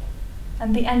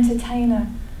 And the entertainer,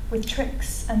 with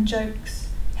tricks and jokes,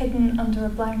 hidden under a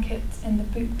blanket in the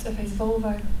boot of his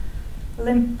Volvo,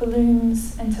 limp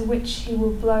balloons into which he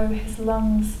will blow his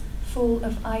lungs full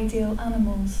of ideal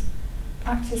animals,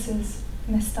 practices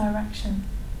misdirection.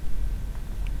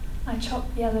 I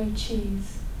chop yellow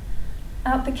cheese.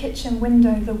 Out the kitchen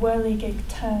window the whirligig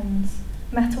turns,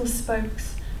 metal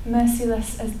spokes,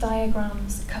 merciless as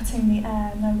diagrams cutting the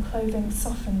air no clothing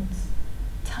softens,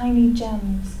 tiny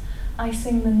gems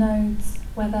icing the nodes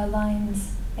where their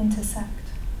lines intersect.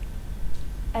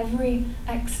 Every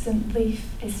extant leaf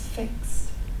is fixed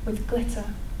with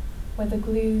glitter where the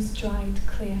glue's dried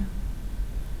clear.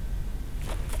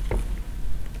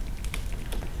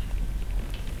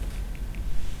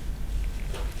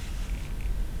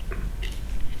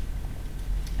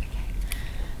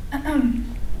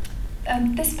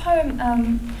 This poem,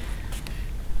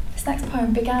 this next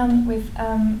poem began with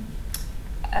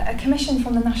a commission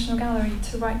from the National Gallery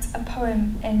to write a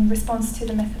poem in response to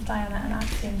the myth of Diana and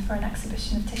Actaeon for an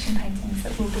exhibition of Titian paintings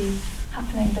that will be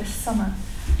happening this summer.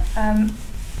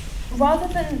 Rather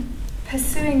than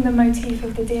pursuing the motif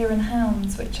of the deer and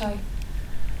hounds, which I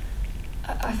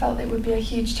felt it would be a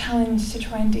huge challenge to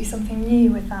try and do something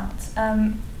new with that,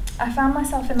 I found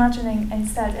myself imagining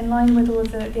instead, in line with all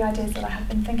of the ideas that I had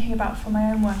been thinking about for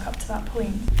my own work up to that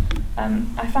point,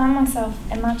 I found myself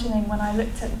imagining when I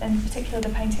looked at, in particular, the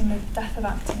painting The Death of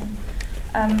Actaeon,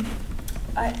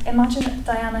 I imagine that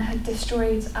Diana had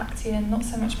destroyed Actaeon not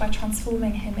so much by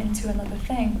transforming him into another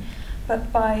thing,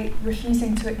 but by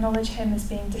refusing to acknowledge him as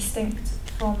being distinct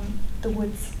from the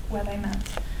woods where they met.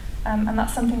 And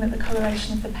that's something that the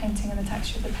coloration of the painting and the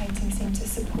texture of the painting seem to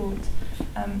support.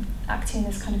 Actaeon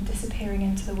is kind of disappearing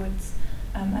into the woods,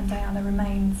 and Diana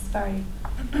remains very,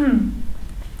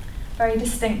 very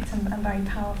distinct and very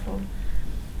powerful,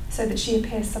 so that she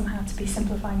appears somehow to be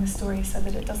simplifying the story so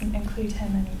that it doesn't include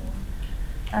him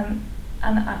anymore.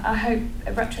 And I hope,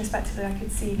 retrospectively, I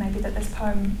could see maybe that this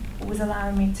poem was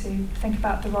allowing me to think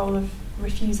about the role of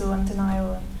refusal and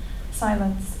denial and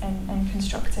silence in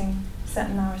constructing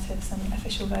certain narratives and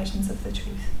official versions of the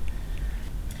truth.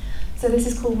 So this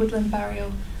is called Woodland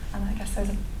Burial, and I guess there's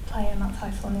a play in that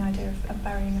title on the idea of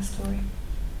burying a story.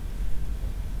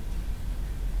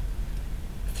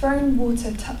 Thrown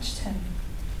water touched him,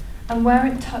 and where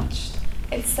it touched,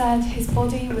 it said his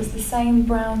body was the same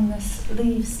brownness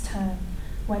leaves turn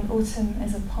when autumn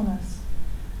is upon us,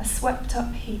 a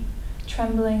swept-up heap,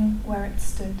 trembling where it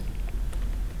stood.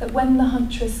 That when the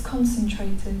huntress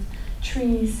concentrated,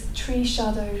 trees, tree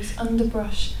shadows,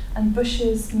 underbrush, and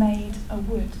bushes made a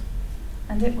wood,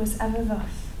 and it was ever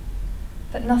thus,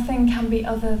 that nothing can be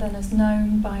other than as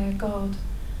known by a god,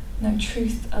 no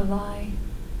truth a lie,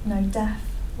 no death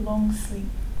long sleep.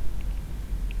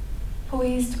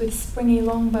 Poised with springy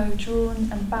longbow drawn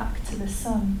and back to the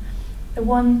sun, the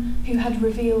one who had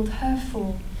revealed her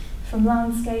form from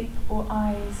landscape or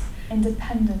eyes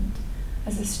independent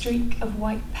as a streak of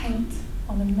white paint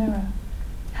on a mirror,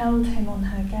 held him on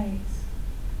her gaze,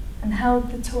 and held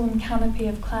the torn canopy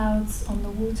of clouds on the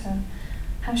water,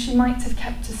 how she might have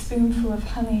kept a spoonful of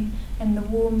honey in the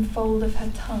warm fold of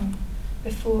her tongue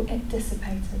before it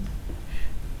dissipated.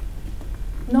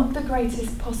 Not the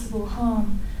greatest possible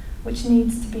harm, which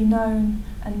needs to be known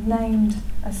and named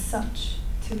as such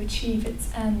to achieve its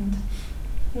end.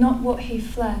 Not what he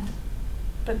fled,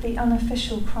 but the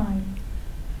unofficial crime.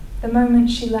 The moment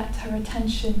she let her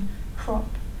attention crop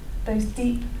those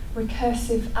deep,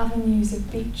 recursive avenues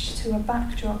of beach to a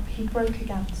backdrop he broke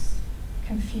against,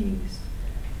 confused.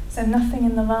 So nothing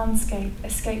in the landscape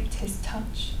escaped his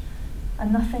touch,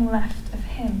 and nothing left of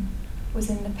him was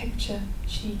in the picture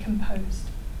she composed.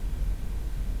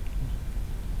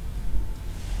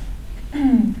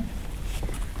 I'm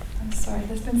sorry,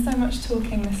 there's been so much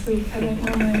talking this week, I don't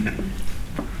normally...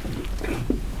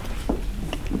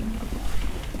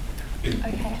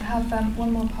 Okay, I have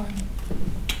one more poem.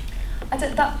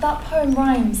 That poem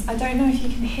rhymes. I don't know if you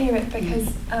can hear it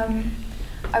because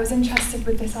I was interested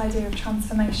with this idea of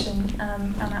transformation,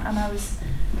 and I was...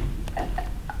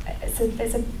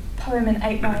 It's a poem in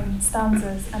 8 rhyme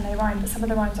stanzas, and they rhyme, but some of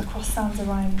the rhymes are cross-stanza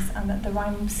rhymes, and that the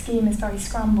rhyme scheme is very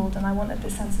scrambled, and I wanted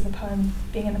this sense of the poem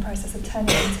being in the process of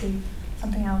turning into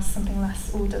something else, something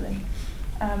less orderly.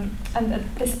 And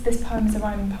this poem is a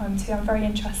rhyming poem too. I'm very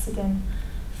interested in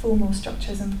formal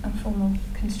structures and formal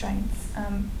constraints.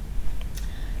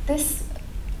 This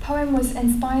poem was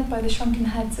inspired by the shrunken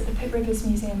heads at the Pitt Rivers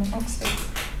Museum in Oxford.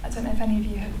 I don't know if any of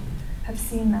you have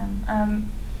seen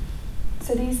them.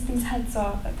 So these heads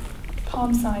are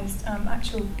palm-sized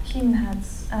actual human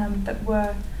heads that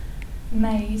were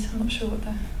made, I'm not sure what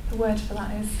the word for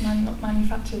that is, not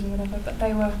manufactured or whatever, but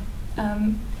they were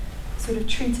sort of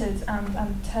treated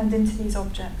and turned into these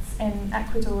objects in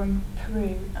Ecuador and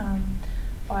Peru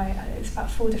by, it's about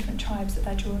 4 different tribes that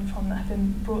they're drawn from that have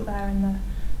been brought there in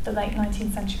the late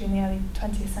 19th century and the early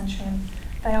 20th century, and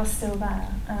they are still there,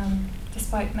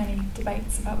 despite many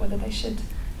debates about whether they should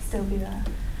still be there.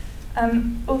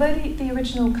 Although the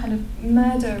original kind of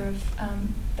murder of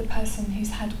the person whose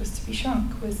head was to be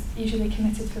shrunk was usually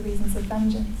committed for reasons of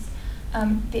vengeance,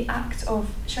 the act of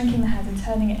shrinking the head and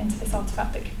turning it into this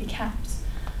artifact that could be kept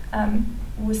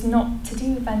was not to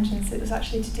do with vengeance. It was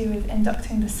actually to do with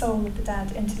inducting the soul of the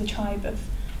dead into the tribe of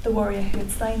the warrior who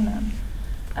had slain them.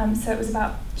 So it was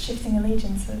about shifting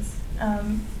allegiances.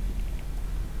 And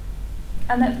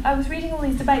I was reading all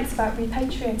these debates about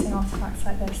repatriating artifacts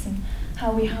like this and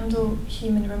how we handle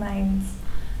human remains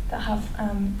that have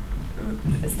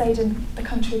stayed in the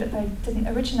country that they didn't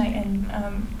originate in,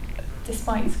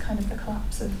 despite kind of the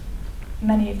collapse of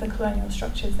many of the colonial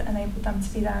structures that enabled them to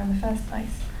be there in the first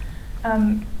place.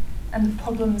 And the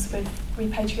problems with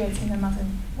repatriating them, as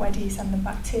in where do you send them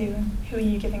back to and who are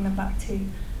you giving them back to,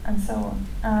 and so on.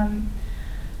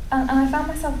 And I found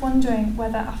myself wondering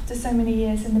whether after so many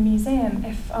years in the museum,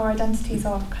 if our identities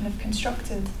are kind of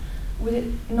constructed, would it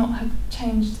not have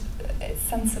changed its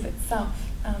sense of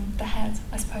itself, the head,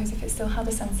 I suppose, if it still had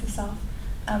a sense of self,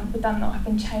 would that not have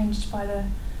been changed by the,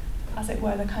 as it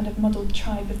were, the kind of muddled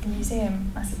tribe of the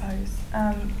museum, I suppose?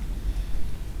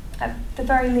 At the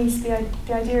very least,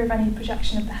 the idea of any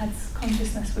projection of the head's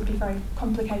consciousness would be very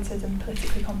complicated and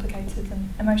politically complicated and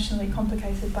emotionally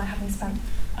complicated by having spent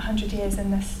 100 years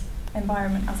in this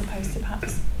environment as opposed to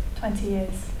perhaps 20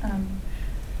 years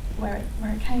where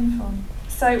it came from.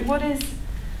 So what is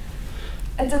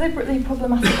a deliberately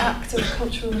problematic act of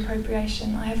cultural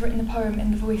appropriation? I have written a poem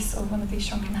in the voice of one of these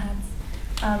shrunken heads,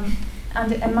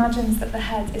 and it imagines that the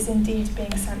head is indeed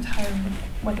being sent home,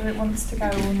 whether it wants to go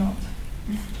or not.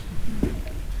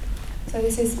 So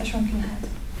this is a shrunken head.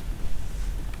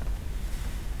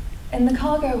 In the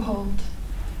cargo hold,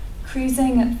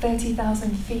 cruising at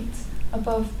 30,000 feet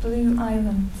above blue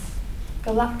islands,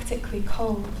 galactically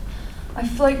cold, I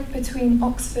float between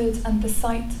Oxford and the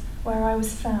site where I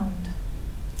was found,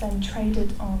 then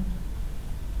traded on.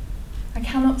 I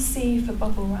cannot see for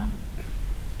bubble wrap.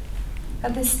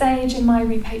 At this stage in my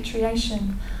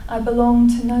repatriation, I belong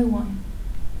to no one,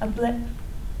 a blip,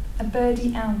 a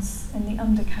birdie ounce in the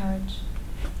undercarriage.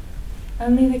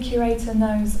 Only the curator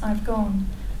knows I've gone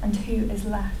and who is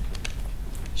left.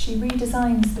 She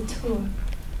redesigns the tour.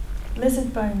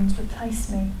 Lizard bones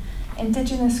replace me.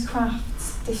 Indigenous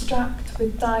crafts distract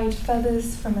with dyed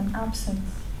feathers from an absence.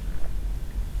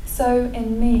 So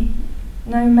in me,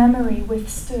 no memory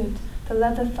withstood the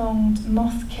leather-thonged,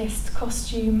 moth-kissed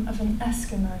costume of an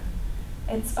Eskimo,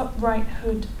 its upright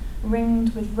hood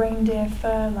ringed with reindeer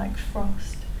fur like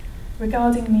frost,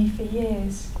 regarding me for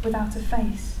years without a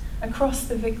face across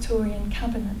the Victorian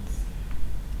cabinets,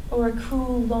 or a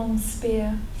cruel long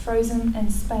spear frozen in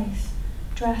space,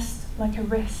 dressed like a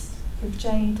wrist with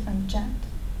jade and jet,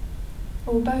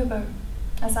 or Bobo,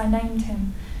 as I named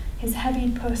him, his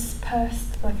heavy puss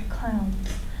pursed like a clown's,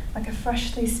 like a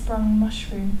freshly sprung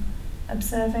mushroom,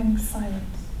 observing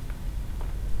silence.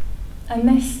 I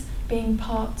miss being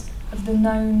part of the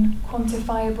known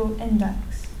quantifiable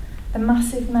index, the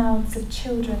massive mouths of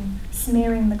children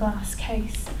smearing the glass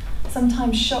case,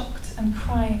 sometimes shocked and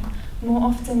crying, more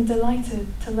often delighted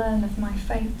to learn of my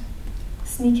fate,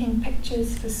 sneaking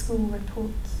pictures for school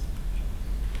reports.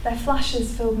 Their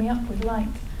flashes filled me up with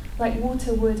light, like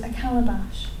water would a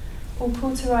calabash, or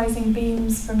cauterizing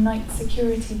beams from night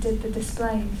security did the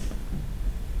displays.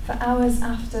 For hours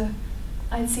after,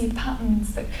 I'd see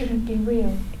patterns that couldn't be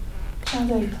real,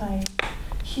 shadow play,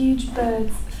 huge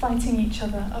birds fighting each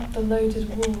other up the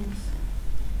loaded walls.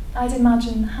 I'd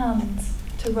imagine hands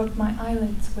to rub my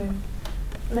eyelids with,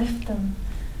 lift them,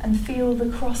 and feel the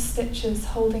cross stitches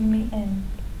holding me in,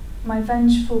 my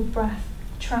vengeful breath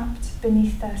trapped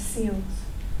beneath their seals,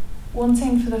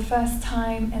 wanting for the first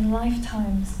time in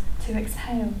lifetimes to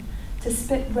exhale, to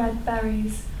spit red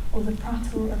berries or the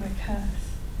prattle of a curse.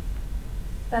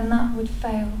 Then that would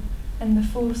fail in the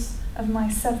force of my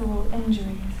several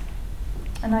injuries,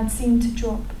 and I'd seem to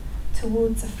drop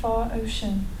towards a far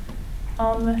ocean,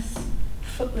 armless,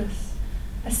 footless,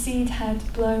 a seed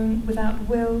head blown without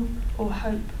will or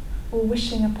hope or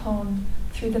wishing upon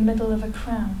through the middle of a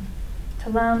crown, to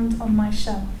land on my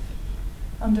shelf,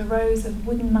 under rows of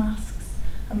wooden masks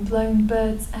and blown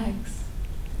birds' eggs,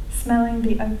 smelling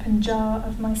the open jar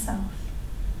of myself,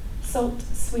 salt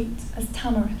sweet as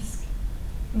tamarisk,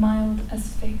 mild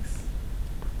as figs.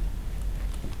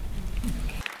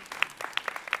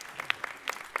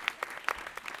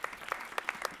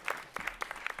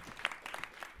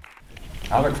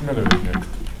 Alex Miller is next.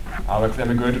 Alex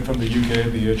emigrated from the UK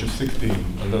at the age of 16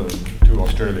 alone to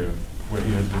Australia, where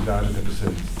he has resided ever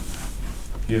since.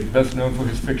 He is best known for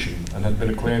his fiction and has been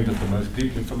acclaimed as the most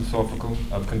deeply philosophical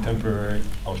of contemporary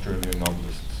Australian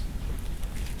novelists.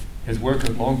 His work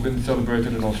has long been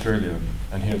celebrated in Australia,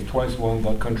 and he has twice won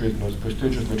that country's most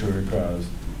prestigious literary prize,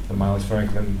 the Miles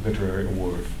Franklin Literary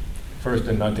Award, first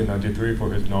in 1993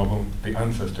 for his novel The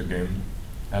Ancestor Game,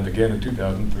 and again in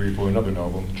 2003 for another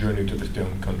novel, Journey to the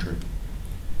Stone Country.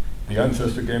 The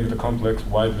Ancestor Game is a complex,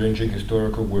 wide-ranging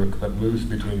historical work that moves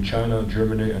between China,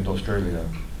 Germany, and Australia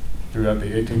throughout the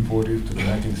 1840s to the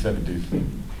 1970s,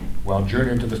 while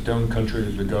Journey to the Stone Country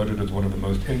is regarded as one of the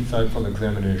most insightful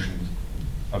examinations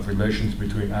of relations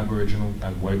between Aboriginal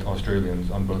and white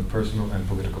Australians on both personal and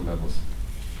political levels.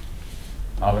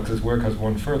 Alex's work has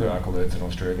won further accolades in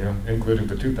Australia, including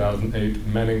the 2008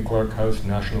 Manning Clark House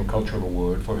National Cultural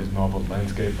Award for his novel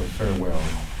Landscape of Farewell.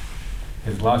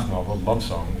 His last novel, Love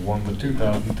Song, won the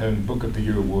 2010 Book of the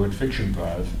Year Award Fiction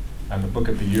Prize and the Book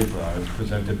of the Year Prize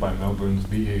presented by Melbourne's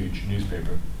The Age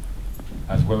newspaper,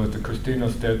 as well as the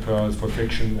Christina Stead Prize for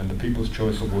Fiction and the People's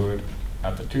Choice Award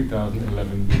at the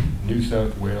 2011 New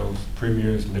South Wales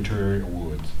Premier's Literary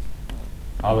Awards.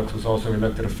 Alex was also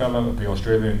elected a Fellow of the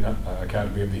Australian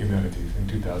Academy of the Humanities in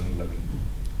 2011.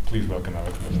 Please welcome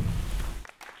Alex Miller.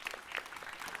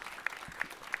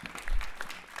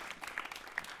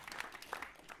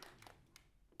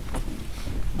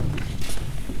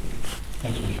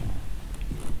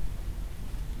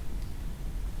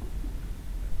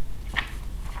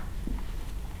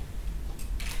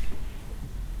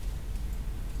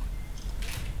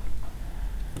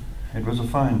 It was a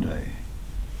fine day.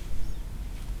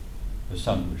 The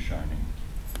sun was shining,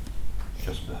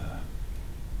 just for her.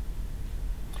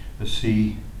 The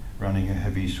sea running a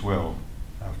heavy swell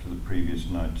after the previous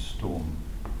night's storm.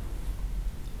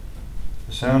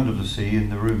 The sound of the sea in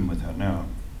the room with her now.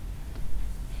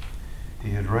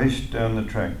 He had raced down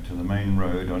the track to the main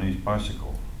road on his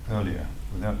bicycle earlier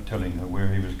without telling her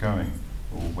where he was going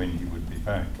or when he would be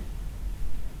back.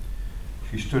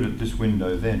 She stood at this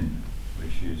window then, where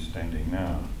she is standing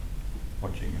now,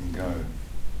 watching him go.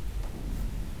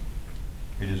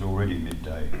 It is already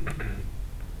midday. The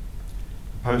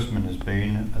postman has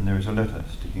been, and there is a letter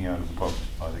sticking out of the box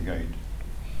by the gate.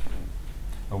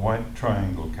 A white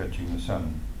triangle catching the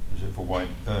sun, as if a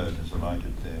white bird has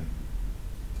alighted there.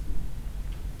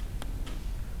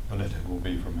 The letter will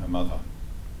be from her mother.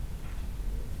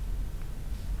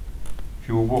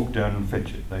 She will walk down and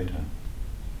fetch it later.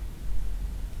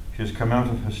 She has come out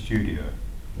of her studio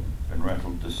and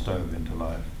rattled the stove into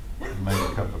life and made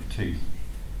a cup of tea.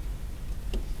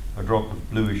 A drop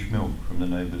of bluish milk from the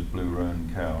neighbour's blue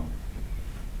roan cow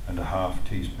and a half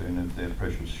teaspoon of their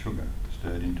precious sugar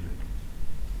stirred into it.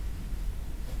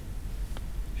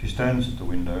 She stands at the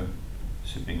window,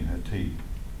 sipping her tea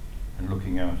and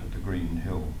looking out at the green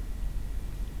hill.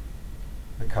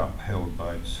 The cup held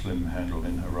by its slim handle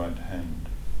in her right hand,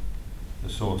 the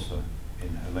saucer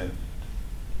in her left.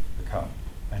 The cup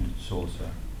and its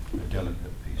saucer are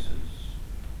delicate pieces,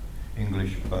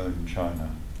 English bone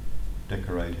china,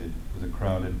 decorated with a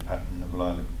crowded pattern of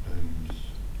lilac blooms.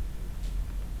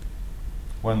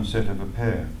 One set of a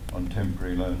pair on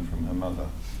temporary loan from her mother,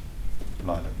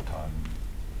 lilac time.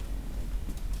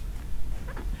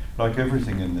 Like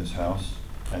everything in this house,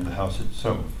 and the house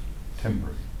itself,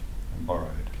 temporary and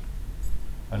borrowed,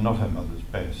 and not her mother's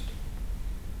best,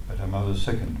 but her mother's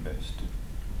second best,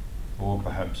 or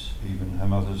perhaps even her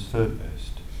mother's third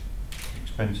best,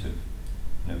 expensive,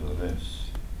 nevertheless,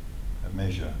 a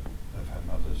measure of her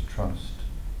mother's trust,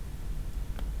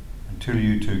 until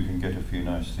you two can get a few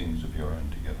nice things of your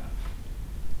own together.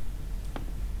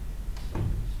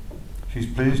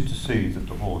 She's pleased to see that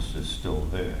the horse is still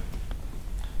there.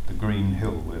 The green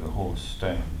hill where the horse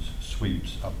stands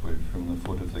sweeps upward from the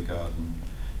foot of the garden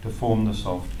to form the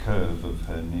soft curve of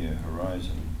her near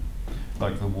horizon,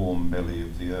 like the warm belly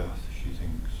of the earth, she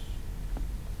thinks.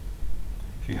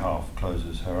 She half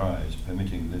closes her eyes,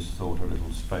 permitting this thought a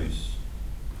little space.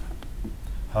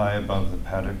 High above the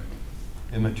paddock,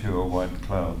 immature white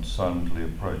clouds silently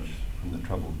approach from the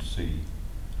troubled sea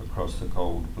across the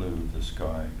cold blue of the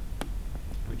sky,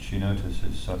 which she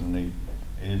notices suddenly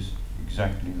is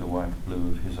exactly the white blue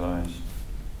of his eyes.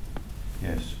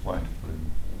 Yes, white blue,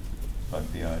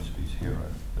 like the eyes of his hero,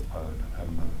 the poet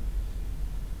Hambo,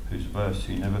 whose verse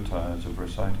he never tires of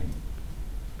reciting.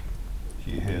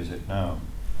 She hears it now,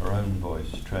 her own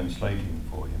voice translating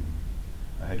for him.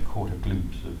 I had caught a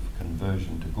glimpse of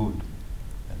conversion to good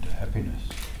and to happiness.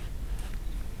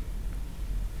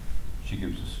 She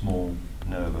gives a small,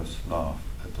 nervous laugh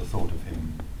at the thought of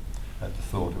him, at the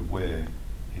thought of where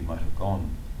he might have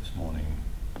gone this morning,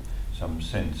 some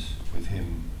sense with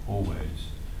him always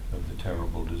of the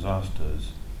terrible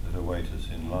disasters that await us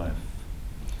in life,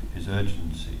 his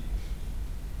urgency,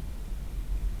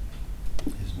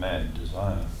 his mad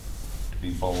desire to be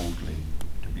boldly,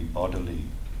 to be bodily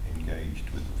engaged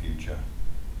with the future.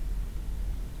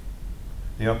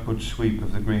 The upward sweep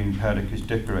of the green paddock is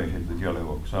decorated with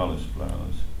yellow oxalis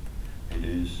flowers. It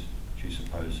is, she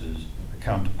supposes, a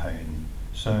counterpane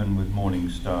sewn with morning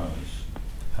stars,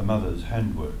 her mother's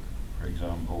handwork, for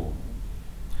example,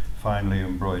 finely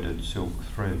embroidered silk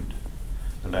thread,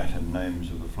 the Latin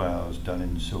names of the flowers done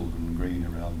in silvern green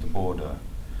around the border.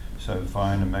 So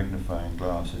fine a magnifying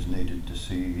glass is needed to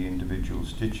see the individual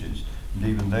stitches, and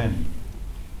even then,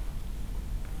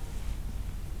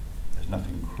 there's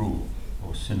nothing cruel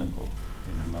or cynical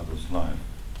in her mother's life.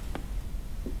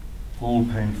 All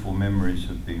painful memories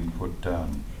have been put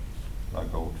down,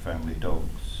 like old family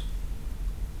dogs,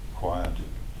 quiet,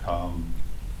 calm,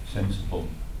 sensible.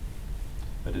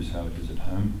 That is how it is at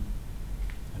home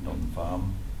and on the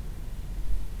farm.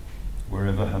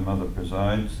 Wherever her mother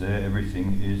presides, there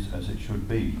everything is as it should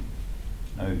be.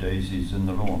 No daisies in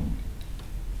the lawn.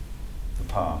 The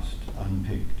past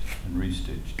unpicked and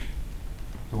restitched.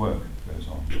 The work goes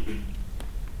on.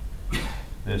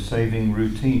 Their saving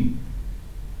routine.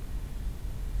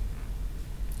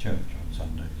 Church on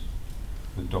Sundays,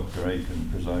 with Dr. Aiken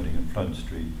presiding at Flood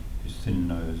Street, his thin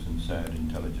nose and sad,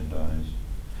 intelligent eyes,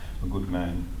 a good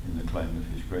man in the claim of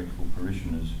his grateful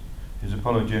parishioners, his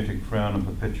apologetic frown a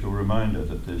perpetual reminder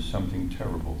that there's something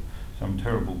terrible, some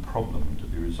terrible problem to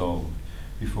be resolved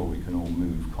before we can all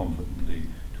move confidently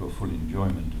to a full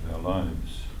enjoyment of our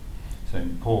lives.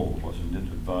 St. Paul, wasn't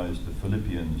it, advised the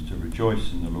Philippians to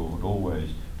rejoice in the Lord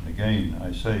always, and again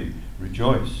I say,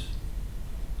 rejoice.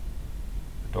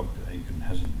 But Dr. Aiken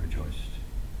hasn't rejoiced.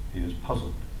 He is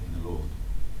puzzled in the Lord.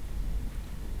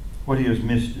 What he has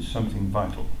missed is something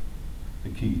vital, the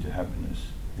key to happiness,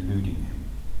 eluding him.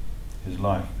 His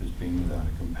life has been without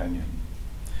a companion.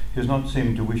 He has not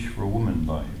seemed to wish for a woman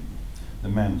by him. The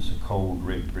manse, a cold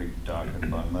red brick darkened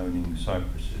by moaning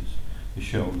cypresses, the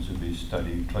shelves of his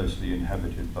study closely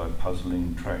inhabited by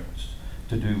puzzling tracts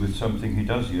to do with something he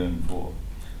does yearn for,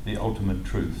 the ultimate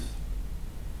truth,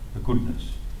 the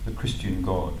goodness, the Christian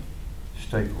God,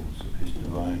 staples of his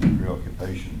divine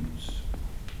preoccupations.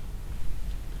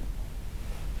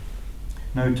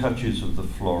 No touches of the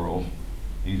floral,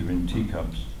 either in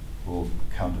teacups or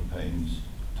counterpanes,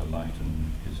 to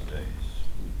lighten his days.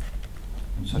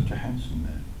 And such a handsome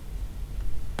man.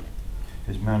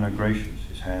 His manner gracious,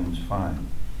 his hands fine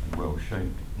and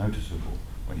well-shaped, noticeable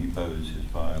when he bows his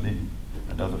violin,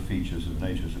 and other features of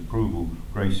nature's approval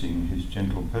gracing his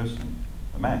gentle person.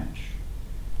 A match.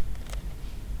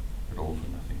 But all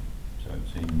for nothing, so it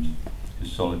seems.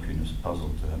 His solitariness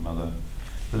puzzled to her mother,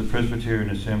 for the Presbyterian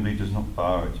Assembly does not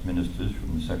bar its ministers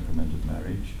from the sacrament of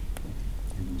marriage.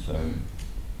 Even so,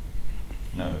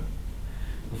 no.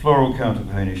 The floral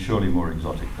counterpane is surely more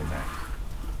exotic than that.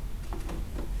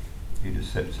 Edith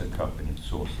sets her cup in its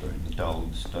saucer in the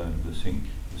dulled stone of the sink.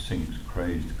 The sink's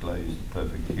crazed glaze, the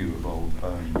perfect hue of old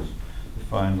bones, the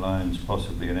fine lines,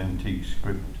 possibly an antique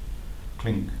script.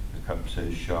 Clink, the cup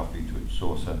says sharply to its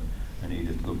saucer, and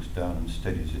Edith looks down and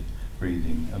steadies it,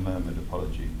 breathing a murmured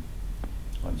apology.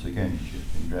 Once again she has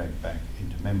been dragged back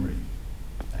into memory,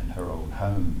 and her old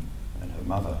home, and her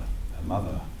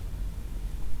mother.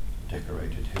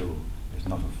 Decorated hill is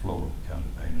not a floral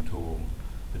counterpane at all,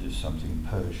 but is something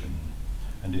Persian,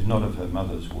 and is not of her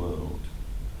mother's world.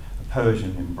 A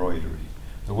Persian embroidery,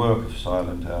 the work of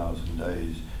silent hours and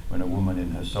days, when a woman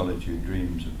in her solitude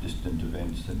dreams of distant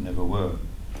events that never were,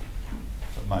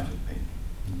 but might have been,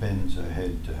 and bends her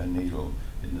head to her needle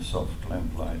in the soft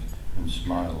lamplight and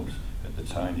smiles at the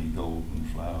tiny golden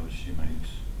flowers she makes,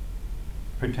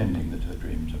 pretending that her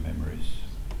dreams are memories.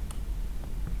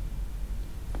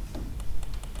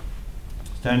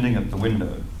 Standing at the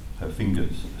window, her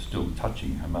fingers still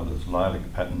touching her mother's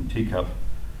lilac-patterned teacup,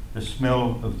 the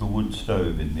smell of the wood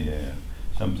stove in the air,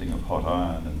 something of hot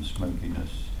iron and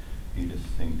smokiness. Edith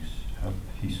thinks, how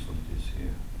peaceful it is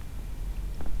here.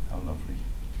 How lovely.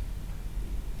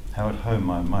 How at home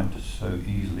I might so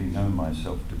easily know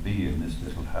myself to be in this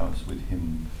little house with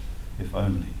him, if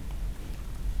only.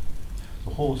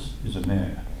 The horse is a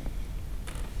mare.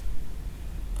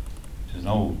 It is an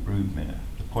old brood mare,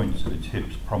 the points of its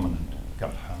hips prominent,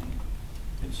 gut-hung,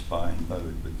 its spine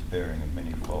bowed with the bearing of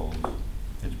many folds,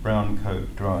 its brown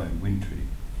coat dry, wintry,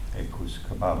 equus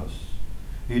caballus.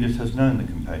 Edith has known the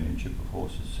companionship of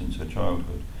horses since her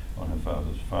childhood on her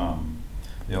father's farm.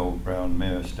 The old brown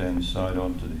mare stands side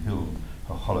on to the hill,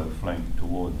 her hollow flank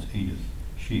towards Edith.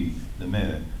 She, the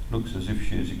mare, looks as if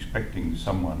she is expecting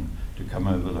someone to come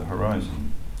over the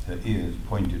horizon, her ears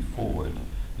pointed forward,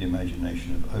 the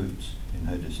imagination of oats in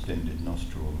her distended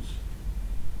nostrils.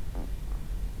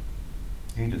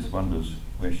 Edith wonders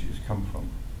where she has come from,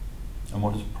 and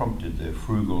what has prompted their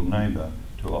frugal neighbour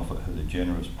to offer her the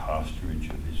generous pasturage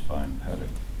of his fine paddock.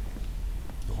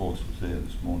 The horse was there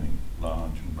this morning,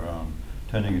 large and brown,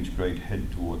 turning its great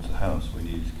head towards the house when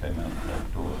Edith came out the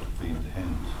back door to feed the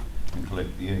hens and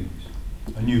collect the eggs.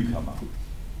 A newcomer,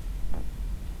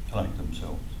 like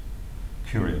themselves,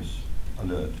 curious,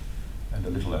 alert, and a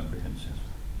little apprehensive.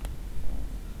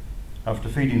 After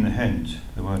feeding the hens,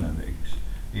 there were no eggs.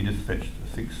 Edith fetched a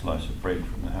thick slice of bread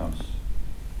from the house.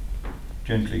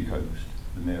 Gently coaxed,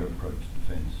 the mare approached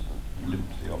the fence and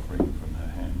lipped the offering from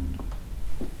her hand.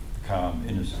 The calm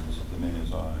innocence of the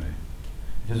mare's eye.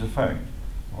 It is a fact,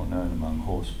 well known among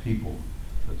horse people,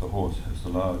 that the horse has the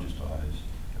largest eyes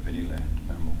of any land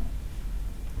mammal.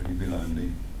 Would he be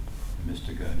lonely in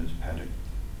Mr. Gurner's paddock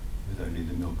with only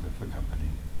the milker for company?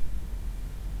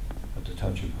 At the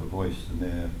touch of her voice, the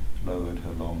mare lowered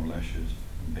her long lashes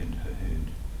and bent her head.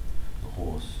 The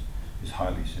horse is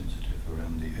highly sensitive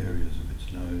around the areas of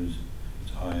its nose,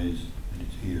 its eyes, and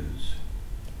its ears.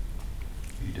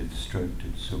 Edith stroked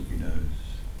its silky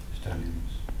nose.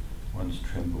 Stallions once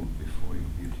trembled before your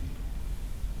beauty.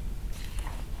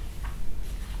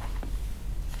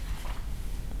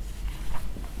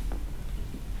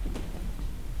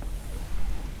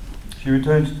 She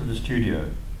returns to the studio.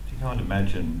 She can't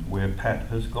imagine where Pat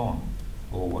has gone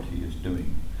or what he is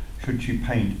doing. Should she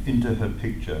paint into her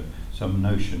picture some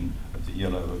notion of the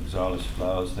yellow oxalis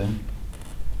flowers then?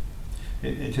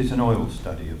 It is an oil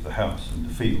study of the house and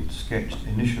the field, sketched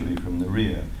initially from the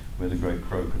rear where the great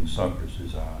broken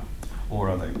cypresses are, or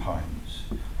are they pines,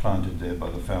 planted there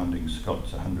by the founding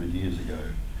Scots 100 years ago,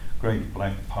 great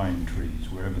black pine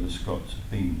trees wherever the Scots have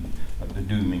been, like the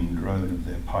dooming drone of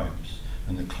their pipes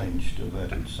and the clenched,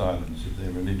 averted silence of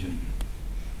their religion.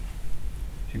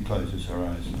 She closes her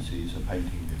eyes and sees a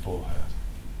painting before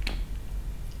her.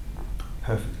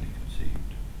 Perfectly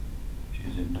conceived. She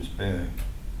is in despair.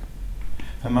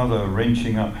 Her mother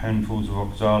wrenching up handfuls of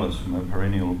oxalis from her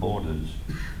perennial borders,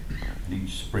 and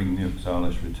each spring the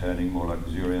oxalis returning more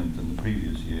luxuriant than the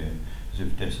previous year, as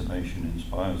if decimation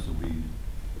inspires the weed.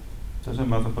 Does her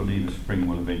mother believe a spring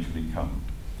will eventually come,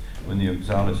 when the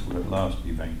oxalis will at last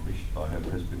be vanquished by her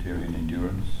Presbyterian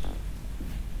endurance?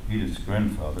 Edith's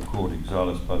grandfather called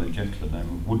oxalis by the gentler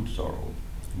name of wood sorrel,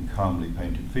 and calmly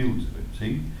painted fields of it.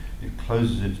 See, it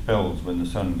closes its bells when the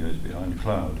sun goes behind a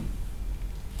cloud.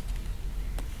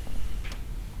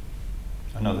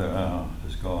 Another hour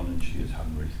has gone and she is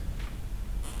hungry.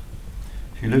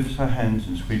 She lifts her hands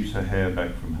and sweeps her hair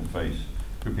back from her face,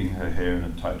 gripping her hair in a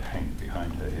tight hank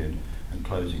behind her head, and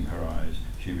closing her eyes,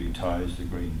 she reties the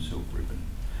green silk ribbon,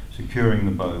 securing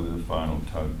the bow with a final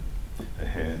tug. Her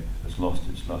hair has lost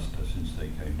its lustre since they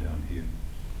came down here.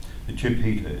 The chip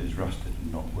heater is rusted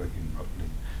and not working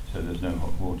properly, so there's no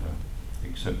hot water,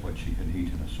 except what she can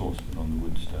heat in a saucepan on the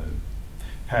wood stove.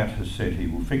 Pat has said he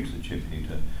will fix the chip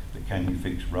heater, but can he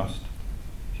fix rust?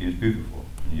 She is beautiful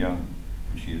and young,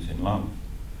 and she is in love.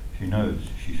 She knows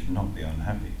she should not be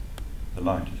unhappy. The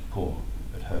light is poor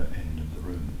at her end of the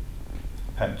room.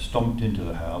 Pat stomped into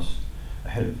the house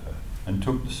ahead of her and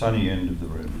took the sunny end of the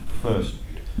room, the first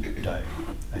day,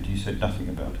 and he said nothing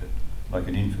about it. Like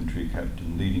an infantry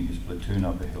captain leading his platoon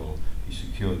up a hill, he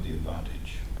secured the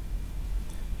advantage.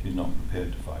 She's not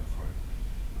prepared to fight for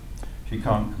it. She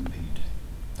can't compete.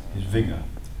 His vigour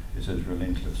is as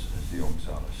relentless as the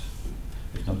oxalis.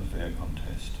 It's not a fair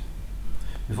contest.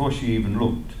 Before she even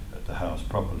looked at the house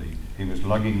properly, he was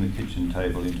lugging the kitchen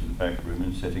table into the back room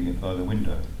and setting it by the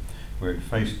window, where it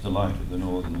faced the light of the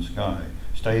northern sky.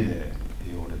 Stay there,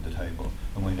 he ordered the table,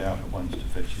 and went out at once to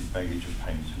fetch his baggage of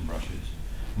paints and brushes.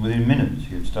 And within minutes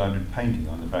he had started painting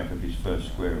on the back of his first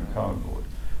square of cardboard,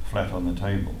 flat on the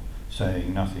table,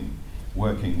 saying nothing,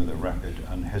 working with a rapid,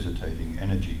 unhesitating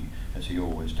energy, as he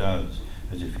always does,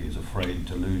 as if he is afraid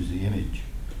to lose the image,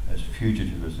 as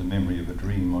fugitive as the memory of a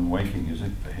dream on waking is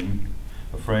it for him,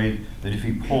 afraid that if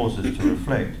he pauses to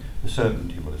reflect, the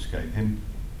certainty will escape him.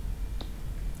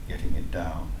 Getting it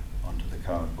down onto the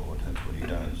cardboard, that's what he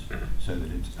does, so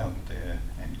that it's out there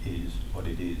and is what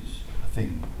it is, a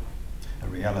thing, a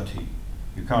reality.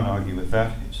 You can't argue with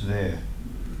that, it's there.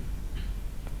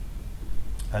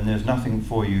 And there's nothing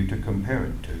for you to compare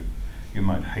it to. You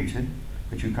might hate it,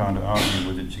 but you can't argue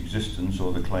with its existence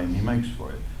or the claim he makes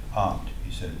for it. Art,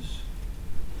 he says.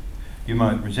 You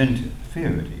might resent it,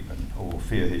 fear it even, or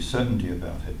fear his certainty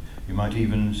about it. You might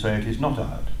even say it is not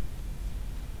art.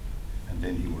 And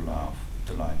then he will laugh,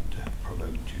 delight to have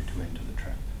provoked you to enter the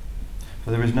trap.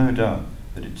 For there is no doubt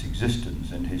that its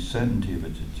existence and his certainty of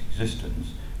its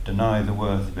existence deny the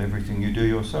worth of everything you do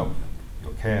yourself,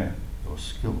 your care, your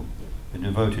skill, the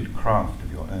devoted craft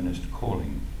of your earnest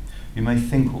calling. You may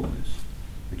think all this,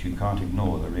 but you can't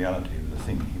ignore the reality of the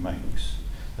thing he makes.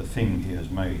 The thing he has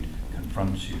made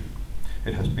confronts you.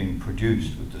 It has been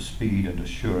produced with the speed and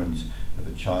assurance of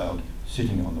a child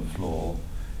sitting on the floor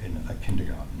in a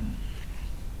kindergarten.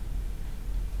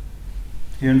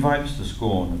 He invites the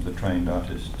scorn of the trained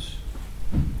artists,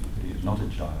 but he is not a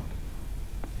child.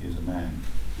 He is a man.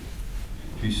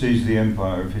 She sees the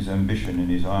empire of his ambition in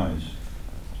his eyes.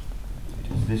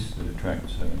 It is this that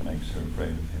attracts her and makes her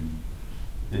afraid of him.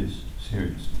 This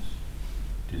seriousness.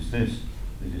 It is this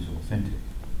that is authentic,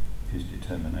 his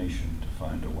determination to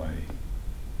find a way.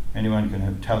 Anyone can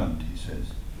have talent, he says,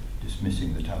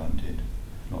 dismissing the talented,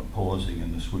 not pausing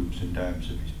in the swoops and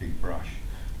dabs of his big brush.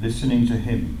 Listening to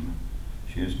him,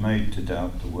 she is made to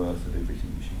doubt the worth of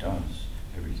everything she does,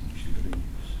 everything she believes.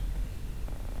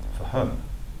 For her,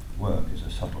 work is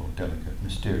a subtle, delicate,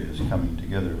 mysterious coming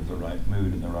together of the right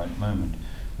mood and the right moment.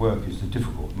 Work is the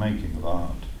difficult making of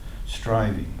art.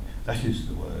 Striving, that is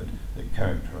the word that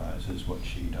characterizes what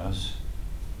she does.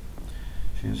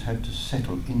 She has had to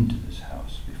settle into this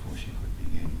house before she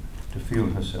could begin, to feel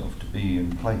herself to be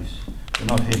in place, but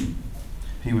not him.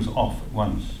 He was off at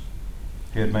once.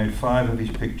 He had made 5 of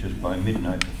his pictures by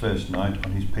midnight the first night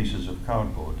on his pieces of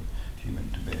cardboard. She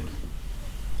went to bed.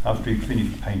 After he'd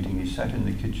finished painting, he sat in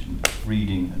the kitchen,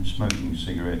 reading and smoking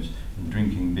cigarettes and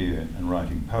drinking beer and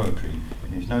writing poetry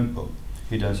in his notebook.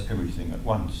 He does everything at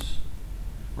once.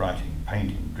 Writing,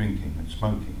 painting, drinking and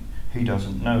smoking. He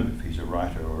doesn't know if he's a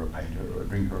writer or a painter or a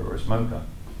drinker or a smoker.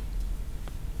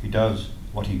 He does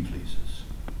what he pleases.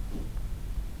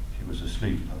 She was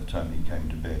asleep by the time he came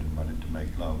to bed and wanted to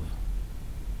make love.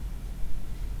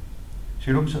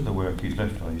 She looks at the work he's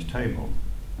left on his table.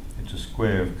 It's a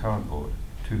square of cardboard,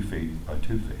 2 feet by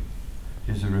 2 feet.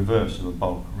 It is the reverse of a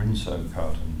bulk rinso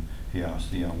carton he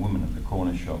asked the young woman at the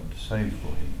corner shop to save for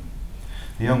him.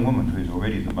 The young woman, who is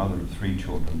already the mother of 3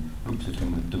 children, looks at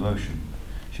him with devotion.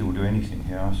 She will do anything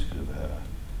he asks of her,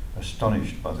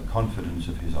 astonished by the confidence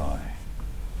of his eye.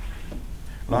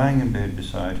 Lying in bed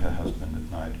beside her husband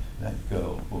at night, that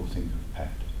girl will think of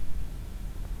Pat.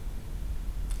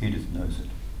 Edith knows it.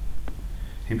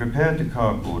 He prepared the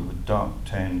cardboard with dark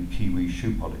tan kiwi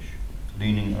shoe polish,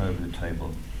 leaning over the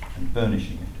table and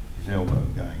burnishing it, his elbow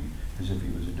going as if he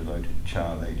was a devoted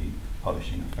char lady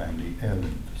polishing a family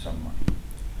heirloom for someone.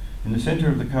 In the centre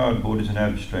of the cardboard is an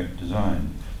abstract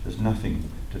design. There's nothing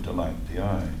to delight the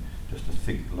eye, just a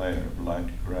thick layer of light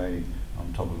grey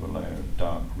on top of a layer of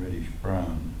dark reddish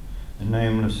brown, a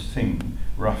nameless thing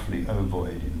roughly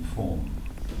ovoid in form.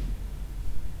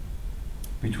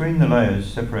 Between the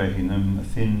layers separating them, a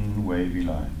thin wavy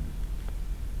line,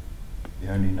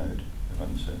 the only note of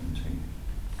uncertainty.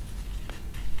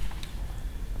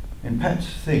 In Pat's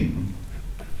thing,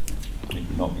 it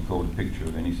could not be called a picture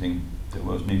of anything. There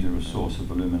was neither a source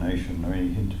of illumination nor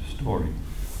any hint of story.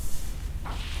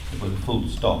 It was a full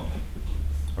stop,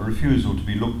 a refusal to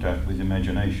be looked at with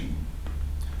imagination.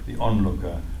 The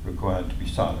onlooker required to be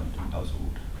silent and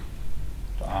puzzled,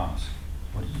 to ask,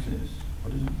 what is this?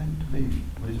 What is it meant to be?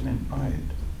 What is meant by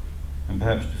it? And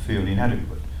perhaps to feel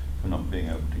inadequate for not being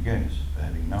able to guess, for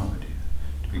having no idea,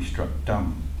 to be struck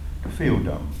dumb, to feel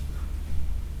dumb.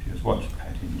 She has watched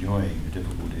Pat enjoying the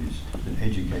difficulties that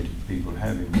educated people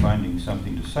have in finding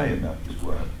something to say about his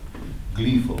work.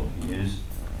 Gleeful he is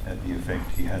at the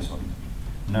effect he has on them,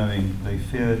 knowing they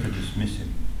fear to dismiss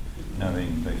him,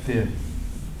 knowing they fear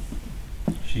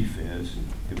him. She fears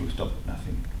it will stop at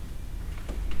nothing.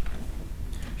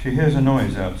 She hears a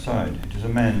noise outside. It is a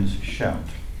man's shout,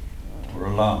 or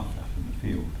a laugh out in the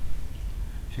field.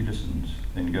 She listens,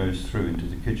 then goes through into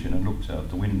the kitchen and looks out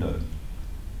the window.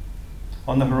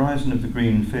 On the horizon of the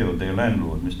green field, their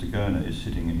landlord, Mr. Gurner, is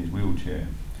sitting in his wheelchair.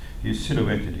 He is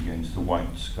silhouetted against the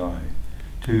white sky,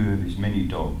 2 of his many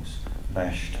dogs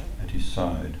lashed at his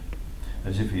side,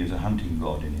 as if he is a hunting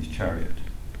god in his chariot.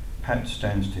 Pat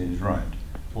stands to his right,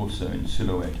 also in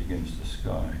silhouette against the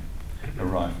sky, a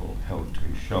rifle held to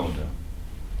his shoulder.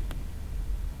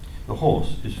 The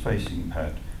horse is facing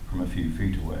Pat from a few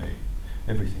feet away.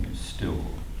 Everything is still.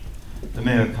 The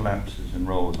mare collapses and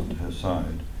rolls onto her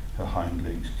side, her hind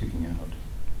legs kicking out.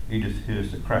 Edith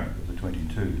hears the crack of the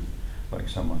 .22, like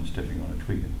someone stepping on a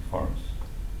twig in the forest.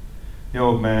 The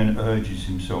old man urges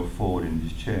himself forward in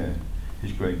his chair,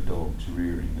 his great dogs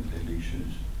rearing at their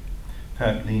leashes.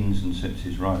 Pat leans and sets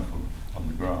his rifle on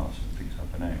the grass and picks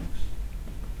up an axe.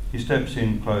 He steps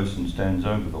in close and stands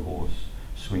over the horse,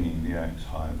 swinging the axe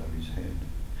high above his head.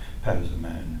 Pat is a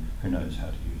man who knows how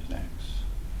to use an axe.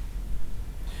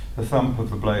 The thump of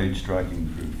the blade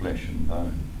striking through flesh and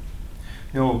bone.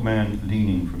 The old man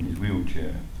leaning from his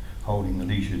wheelchair, holding the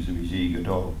leashes of his eager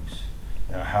dogs.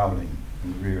 They are howling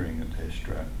and rearing at their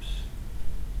straps.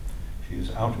 She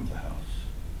is out of the house,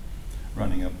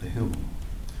 running up the hill,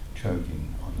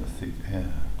 choking on the thick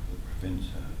air that prevents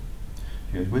her.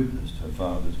 She has witnessed her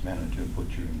father's manager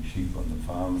butchering sheep on the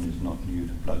farm and is not new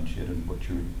to bloodshed and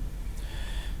butchery.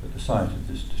 But the sight of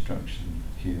this destruction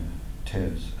here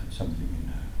tears at something in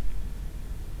her.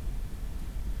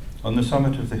 On the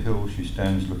summit of the hill she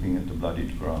stands looking at the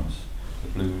bloodied grass, the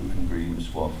blue and green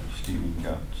swath of steaming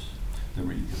guts, the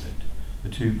reek of it, the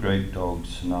 2 great dogs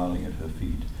snarling at her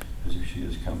feet as if she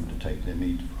has come to take their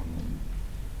meat from them.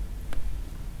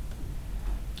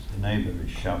 The neighbour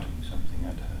is shouting something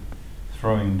at her,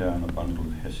 throwing down a bundle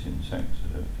of Hessian sacks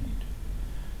at her feet,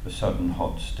 the sudden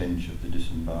hot stench of the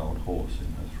disemboweled horse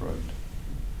in her throat.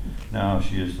 Now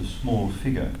she is the small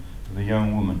figure of a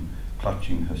young woman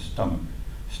clutching her stomach,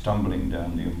 stumbling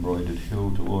down the embroidered hill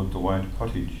toward the white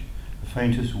cottage, the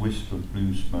faintest wisp of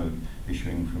blue smoke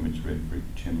issuing from its red brick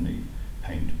chimney,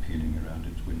 paint peeling around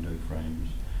its window frames,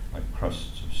 like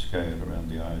crusts of scale around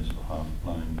the eyes of a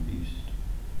half-blind beast.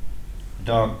 A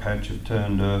dark patch of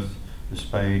turned earth, the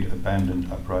spade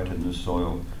abandoned upright in the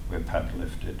soil where Pat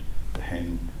left it, the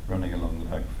hen running along the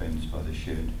back fence by the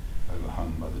shed,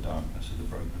 overhung by the darkness of the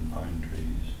broken pine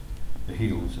trees, the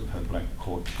heels of her black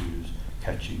court shoes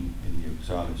catching in the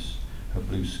oxalis, her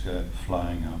blue skirt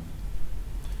flying up.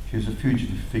 She is a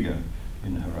fugitive figure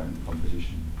in her own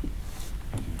composition.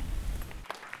 Thank you.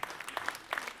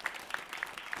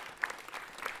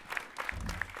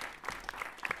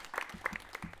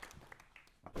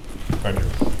 Thank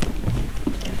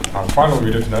you. Our final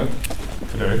reader today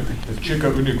is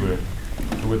Chika Unigwe,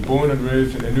 who was born and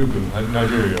raised in Enugu,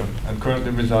 Nigeria, and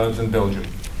currently resides in Belgium.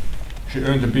 She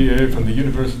earned a BA from the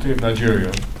University of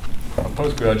Nigeria, a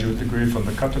postgraduate degree from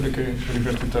the Katholieke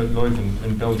Universiteit Leuven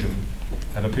in Belgium,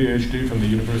 and a PhD from the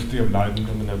University of Leiden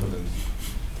in the Netherlands.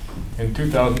 In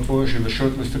 2004, she was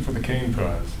shortlisted for the Kane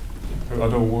Prize. Her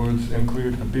other awards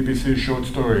include a BBC Short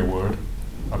Story Award,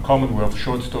 a Commonwealth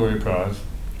Short Story Prize,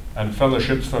 and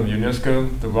fellowships from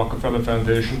UNESCO, the Rockefeller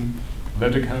Foundation,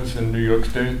 Ledig House in New York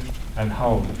State, and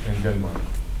Howe in Denmark.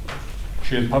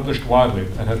 She has published widely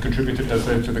and has contributed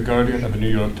essays to The Guardian and The New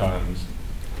York Times.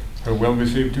 Her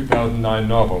well-received 2009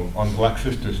 novel, On Black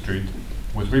Sister Street,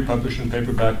 was republished in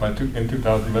paperback in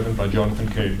 2011 by Jonathan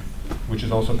Cape, which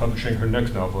is also publishing her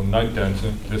next novel, Night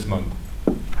Dancer, this month.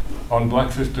 On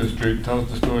Black Sister Street tells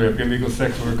the story of illegal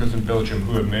sex workers in Belgium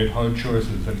who have made hard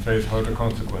choices and face harder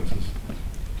consequences.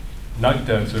 Night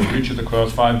Dancer reaches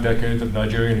across 5 decades of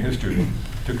Nigerian history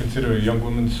to consider a young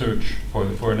woman's search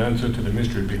for an answer to the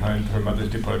mystery behind her mother's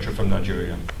departure from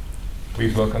Nigeria.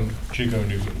 Please welcome Chika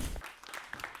Unigwe.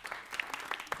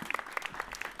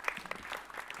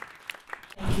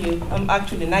 Thank you.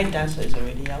 Actually, Night Dancer is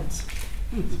already out.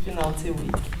 It's been out a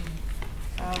week.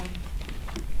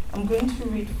 I'm going to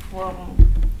read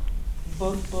from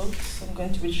both books. I'm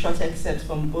going to read short excerpts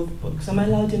from both books. Am I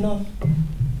loud enough?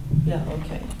 Yeah,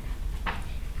 okay.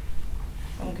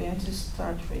 I'm going to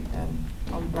start with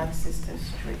On Black Sister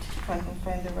Street, if I can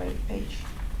find the right page.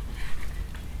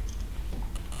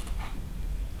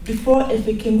 Before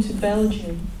Effie came to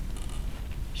Belgium,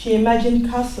 she imagined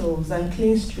castles and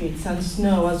clean streets and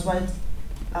snow as white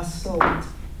as salt.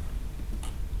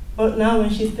 But now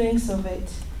when she thinks of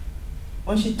it,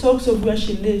 when she talks of where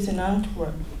she lives in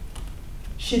Antwerp,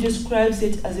 she describes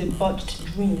it as a botched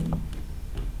dream.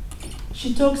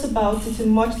 She talks about it in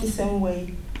much the same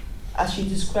way as she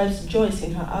describes Joyce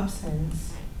in her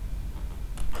absence,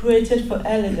 created for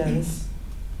elegance,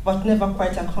 but never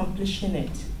quite accomplishing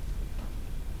it.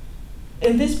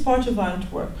 In this part of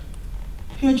Antwerp,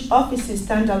 huge offices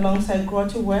stand alongside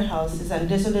grotty warehouses and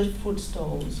desolate food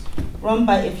stalls run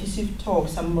by effusive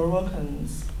Turks and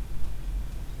Moroccans.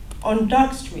 On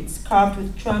dark streets carved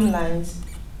with tram lines,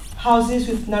 houses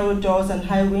with narrow doors and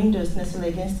high windows nestle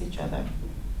against each other.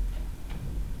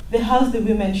 The house the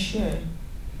women share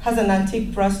has an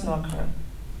antique brass knocker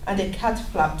and a cat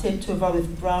flap taped over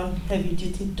with brown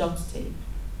heavy-duty duct tape.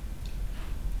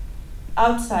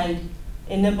 Outside,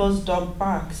 a neighbor's dog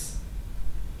barks.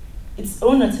 Its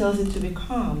owner tells it to be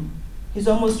calm. He's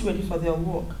almost ready for their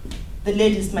walk. The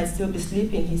ladies might still be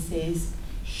sleeping, he says.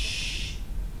 Shh.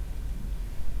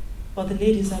 But the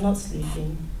ladies are not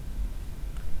sleeping.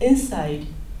 Inside,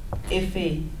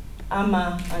 Efe,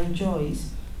 Amma, and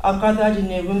Joyce are gathered in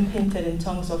a room painted in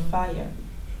tongues of fire.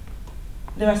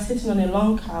 They are sitting on a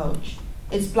long couch,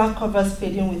 its black covers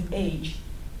fading with age,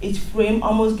 its frame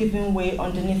almost giving way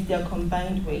underneath their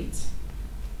combined weight.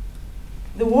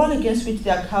 The wall against which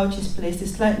their couch is placed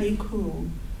is slightly cool,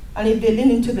 and if they lean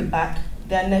into the back,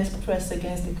 their necks press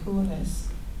against the coolness.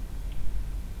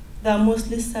 They are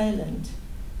mostly silent,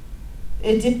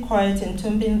 a deep quiet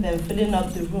entombing them, filling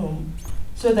up the room,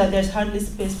 so that there's hardly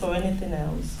space for anything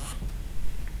else.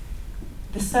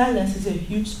 The silence is a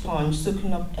huge sponge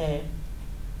soaking up air,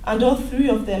 and all 3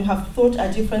 of them have thought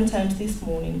at different times this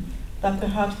morning that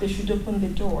perhaps they should open the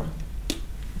door.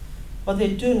 But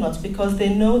they do not, because they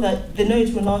know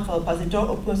it will not help as the door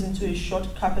opens into a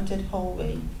short carpeted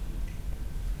hallway.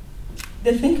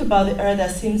 They think about the air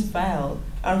that seems vile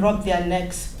and rub their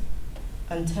necks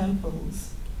and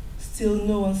temples. Still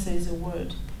no one says a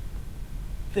word.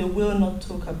 They will not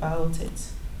talk about it.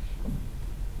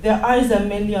 Their eyes are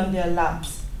mainly on their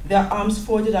laps, their arms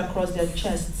folded across their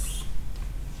chests.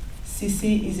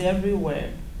 Sisi is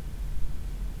everywhere.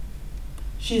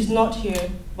 She's not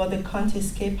here, but they can't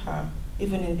escape her,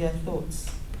 even in their thoughts.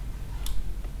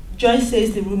 Joyce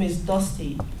says the room is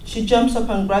dusty. She jumps up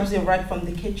and grabs a rag from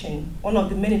the kitchen, one of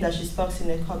the many that she stocks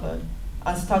in a cupboard,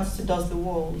 and starts to dust the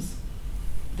walls,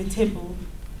 the table,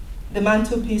 the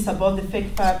mantelpiece above the fake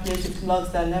fireplace with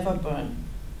logs that never burn.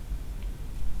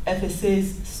 Effie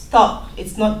says, "Stop,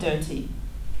 it's not dirty."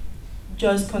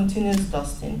 Joyce continues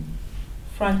dusting,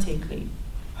 frantically,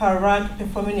 her rag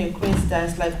performing a crazy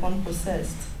dance like one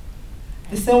possessed,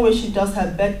 the same way she does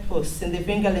her bedposts in the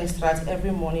Vingerlingstraat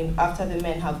every morning after the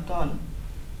men have gone.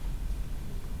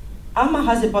 Amma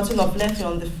has a bottle of lefe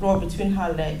on the floor between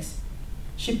her legs.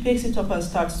 She picks it up and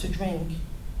starts to drink.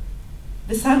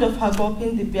 The sound of her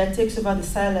gulping the beer takes over the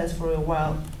silence for a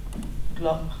while.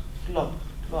 Glop, glop,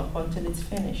 glop, until it's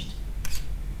finished.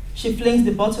 She flings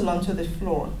the bottle onto the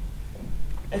floor.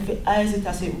 if he eyes it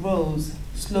as it rolls,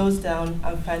 slows down,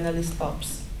 and finally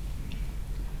stops.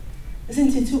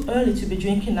 Isn't it too early to be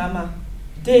drinking, Amma?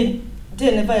 Day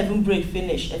never even break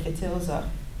finish, if he tells her.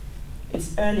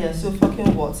 It's early and so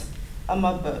fucking what?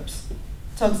 Amma burps,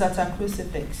 tugs at her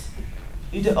crucifix.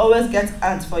 You do always get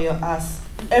ants for your ass.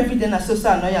 Every day na so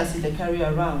annoyance they carry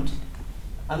around.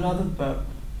 Another burp.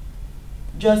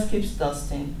 Just keeps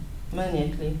dusting,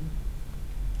 maniacally.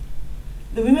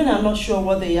 The women are not sure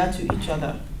what they are to each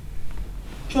other.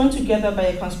 Thrown together by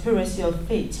a conspiracy of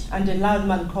fate and a loud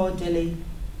man called Dele,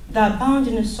 they are bound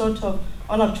in a sort of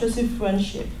unobtrusive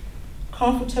friendship,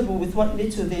 comfortable with what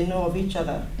little they know of each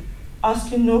other,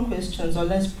 asking no questions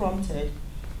unless prompted,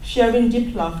 sharing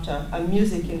deep laughter and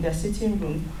music in their sitting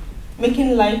room,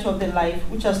 making light of the life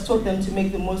which has taught them to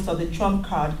make the most of the trump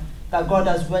card that God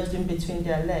has wedged in between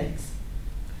their legs,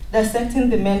 dissecting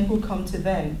the men who come to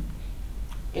them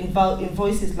in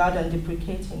voices loud and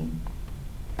deprecating.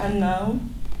 And now,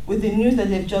 with the news that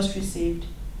they've just received,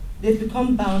 they've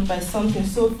become bound by something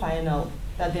so final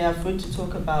that they are afraid to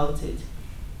talk about it.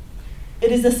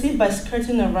 It is as if by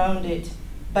skirting around it,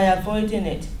 by avoiding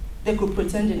it, they could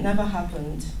pretend it never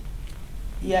happened.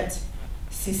 Yet,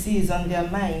 Sisi is on their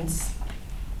minds.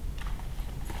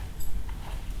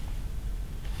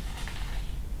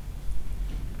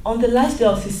 On the last day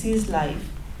of Sisi's life,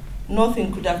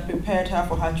 nothing could have prepared her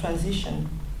for her transition.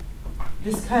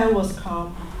 The sky was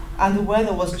calm, and the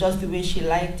weather was just the way she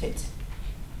liked it.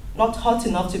 Not hot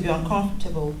enough to be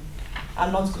uncomfortable,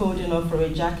 and not cold enough for a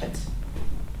jacket.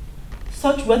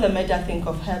 Such weather made her think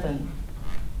of heaven.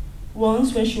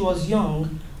 Once, when she was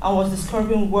young and was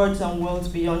discovering words and worlds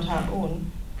beyond her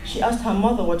own, she asked her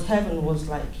mother what heaven was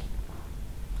like.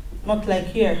 Not like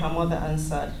here, her mother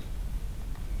answered.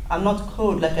 And not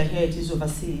cold like I hear it is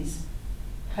overseas.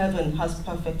 Heaven has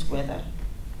perfect weather.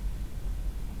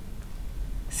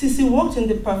 Sisi walked in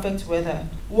the perfect weather,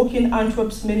 walking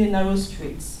Antwerp's many narrow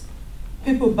streets.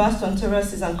 People basked on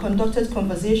terraces and conducted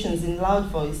conversations in loud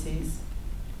voices.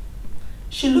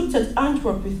 She looked at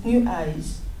Antwerp with new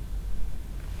eyes.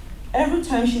 Every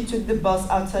time she took the bus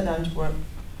outside Antwerp,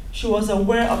 she was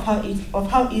aware of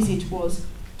how easy it was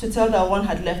to tell that one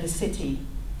had left the city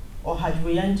or had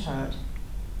re-entered.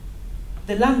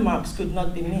 The landmarks could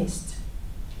not be missed.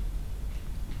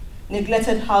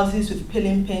 Neglected houses with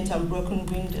peeling paint and broken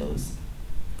windows.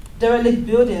 Derelict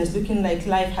buildings looking like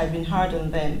life had been hard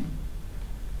on them.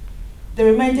 They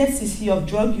reminded Sisi of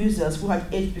drug users who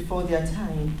had aged before their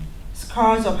time,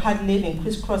 scars of hard living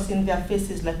crisscrossing their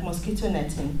faces like mosquito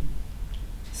netting.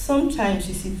 Sometimes,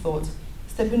 Sisi thought,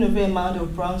 stepping over a mound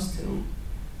of brown stool,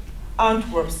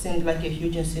 Antwerp seemed like a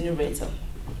huge incinerator.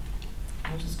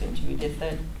 I'm just going to read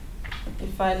a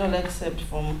final excerpt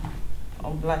from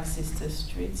On Black Sister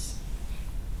Streets.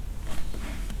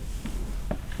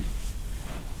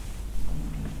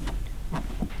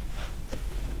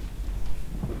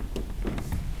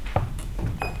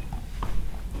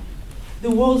 The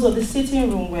walls of the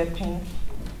sitting room were pink.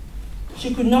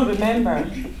 She could not remember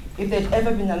if there'd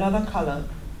ever been another color,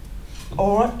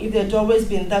 or if there'd always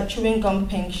been that chewing gum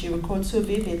pink she recalled so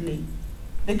vividly,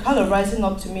 the color rising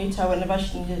up to meet her whenever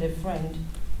she needed a friend,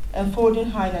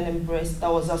 enfolding her in an embrace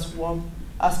that was as warm,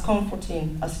 as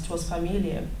comforting as it was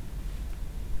familiar.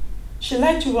 She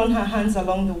liked to run her hands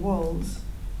along the walls.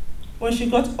 When she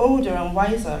got older and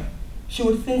wiser, she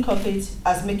would think of it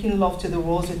as making love to the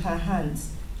walls with her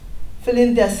hands,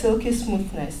 feeling their silky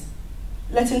smoothness,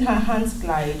 letting her hands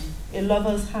glide, a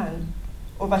lover's hand,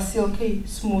 over silky,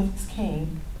 smooth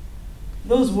skin.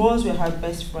 Those walls were her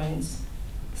best friends,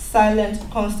 silent,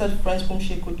 constant friends whom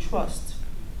she could trust.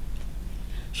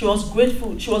 She was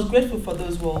grateful for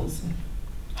those walls.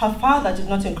 Her father did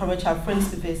not encourage her friends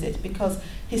to visit because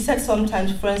he said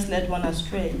sometimes friends led one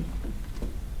astray.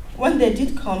 When they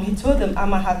did come, he told them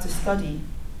Amma had to study.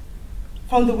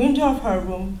 From the window of her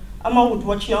room, Amma would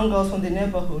watch young girls from the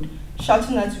neighborhood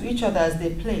shouting at each other as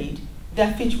they played,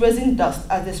 their feet raising dust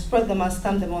as they spread them and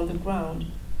stamped them on the ground.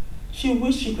 She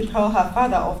wished she could hurl her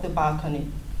father off the balcony,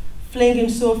 fling him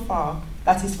so far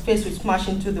that his face would smash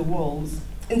into the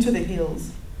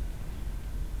hills.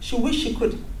 She wished she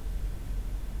could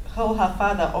hurl her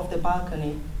father off the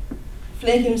balcony,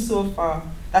 fling him so far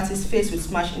that his face would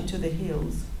smash into the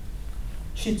hills.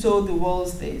 She told the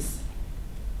walls this.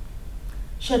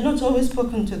 She had not always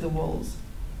spoken to the walls,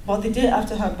 but the day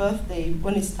after her birthday,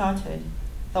 when it started,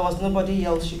 there was nobody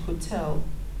else she could tell.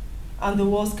 And the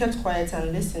walls kept quiet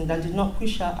and listened and did not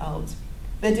push her out.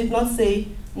 They did not say,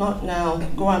 "Not now,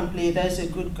 go and play, there's a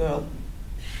good girl."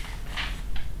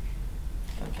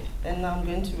 Okay, then now I'm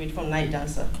going to read from Night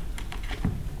Dancer.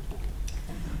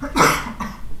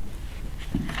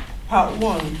 Part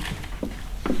 1.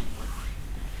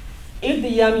 If the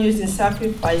yam used in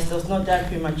sacrifice does not die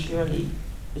prematurely,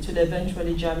 it will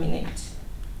eventually germinate.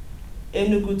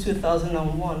 Enugu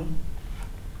 2001.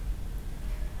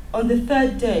 On the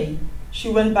third day, she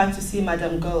went back to see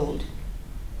Madame Gold.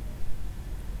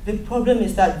 The problem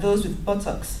is that those with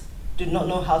buttocks do not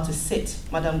know how to sit,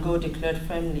 Madame Gold declared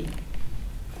firmly.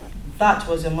 That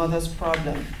was your mother's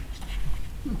problem.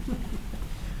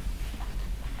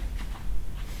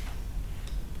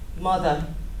 Mother,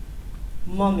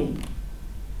 mommy,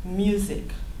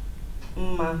 music,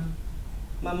 mma,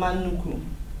 mama nuku.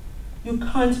 You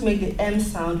can't make the M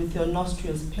sound with your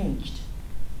nostrils pinched.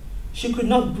 She could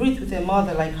not breathe with a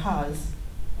mother like hers.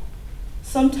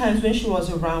 Sometimes when she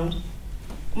was around,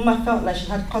 Mma felt like she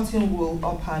had cotton wool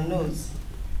up her nose.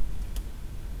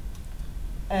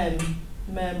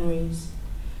 Memories.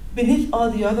 Beneath all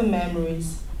the other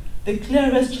memories, the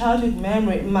clearest childhood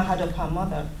memory Mma had of her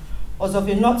mother was of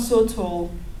a not so tall,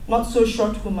 not so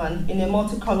short woman in a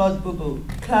multicolored bubu,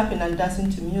 clapping and dancing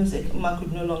to music Mma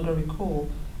could no longer recall.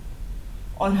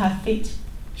 On her feet,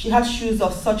 she had shoes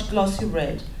of such glossy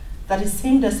red that it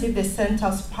seemed as if they sent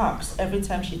out sparks every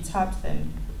time she tapped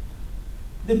them.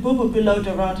 The bubu billowed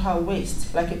around her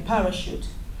waist like a parachute,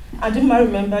 and Mma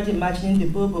remembered imagining the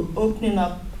bubu opening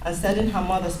up and sending her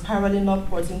mother spiraling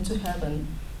upwards into heaven,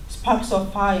 sparks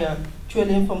of fire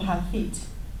trailing from her feet.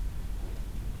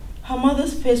 Her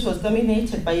mother's face was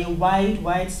dominated by a wide,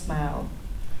 wide smile,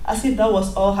 as if that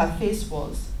was all her face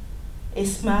was, a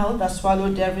smile that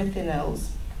swallowed everything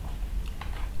else.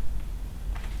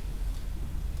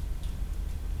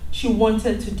 She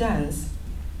wanted to dance.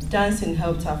 Dancing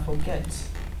helped her forget.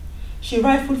 She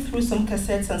rifled through some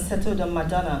cassettes and settled on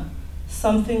Madonna,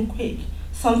 something quick,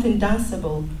 something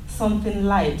danceable, something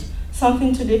light,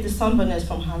 something to leave the somberness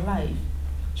from her life.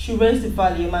 She raised the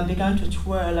volume and began to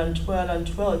twirl and twirl and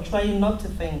twirl, trying not to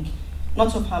think,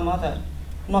 not of her mother,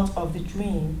 not of the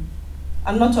dream,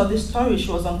 and not of the story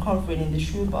she was uncovering in the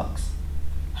shoebox.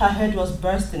 Her head was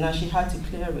bursting and she had to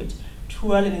clear it,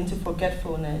 twirling into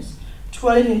forgetfulness,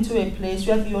 twirling into a place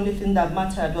where the only thing that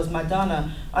mattered was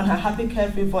Madonna and her happy,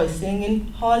 carefree voice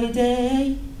singing,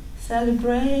 "Holiday,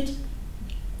 celebrate."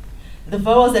 The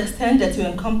vowels extended to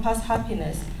encompass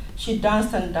happiness. She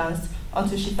danced and danced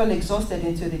until she fell exhausted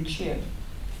into the chair.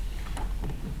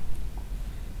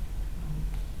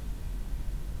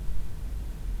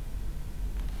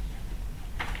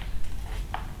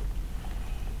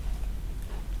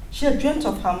 She had dreamt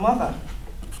of her mother.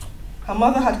 Her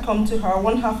mother had come to her,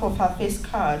 one half of her face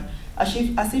scarred, as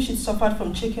if she'd suffered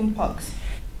from chicken pox.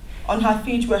 On her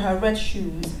feet were her red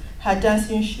shoes, her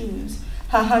dancing shoes.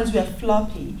 Her hands were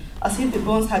floppy, as if the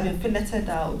bones had been filleted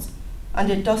out,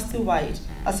 and a dusty white,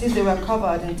 as if they were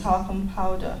covered in talcum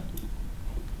powder.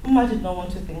 Mma did not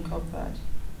want to think of that.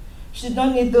 She did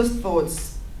not need those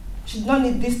thoughts. She did not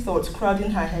need these thoughts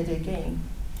crowding her head again.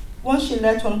 Once she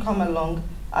let one come along,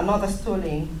 another stole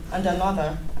in, and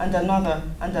another, and another,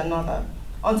 and another,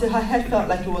 until her head felt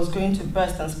like it was going to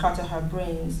burst and scatter her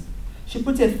brains. She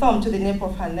put a thumb to the nape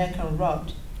of her neck and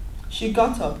rubbed. She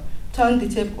got up, turned the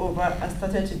tape over, and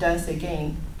started to dance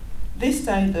again. This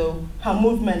time, though, her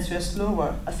movements were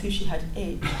slower, as if she had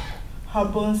aged. Her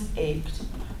bones ached,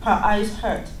 her eyes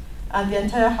hurt, and the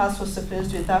entire house was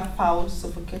suffused with that foul,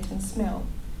 suffocating smell.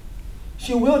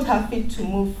 She willed her feet to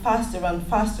move faster and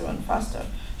faster and faster.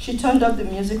 She turned up the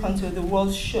music until the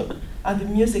walls shook, and the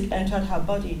music entered her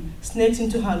body, snaked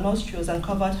into her nostrils and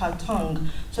covered her tongue,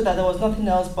 so that there was nothing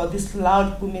else but this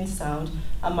loud booming sound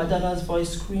and Madonna's voice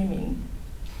screaming.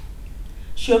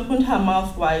 She opened her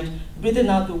mouth wide, breathing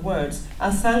out the words,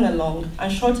 and sang along,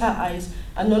 and shut her eyes,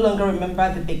 and no longer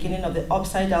remembered the beginning of the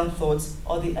upside-down thoughts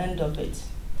or the end of it.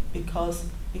 Because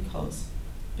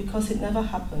it never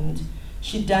happened.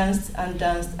 She danced and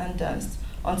danced and danced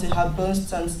until her bones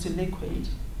turned to liquid.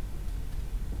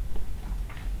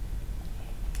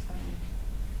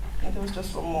 And there was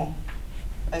just one more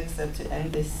except to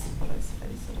end this. I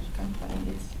sort of can't find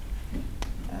it.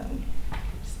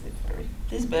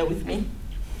 Please bear with me.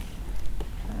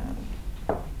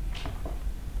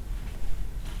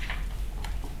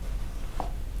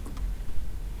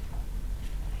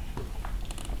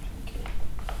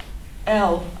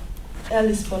 L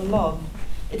is for love.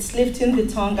 It's lifting the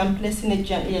tongue and placing it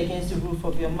gently against the roof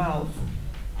of your mouth.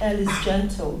 L is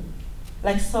gentle,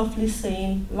 like softly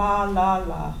saying la la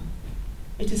la.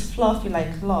 It is fluffy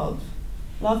like love.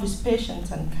 Love is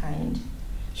patient and kind.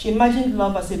 She imagined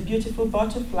love as a beautiful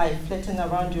butterfly flitting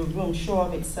around your room, sure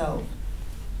of itself.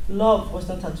 Love was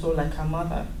not at all like her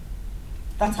mother.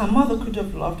 That her mother could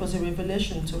have loved was a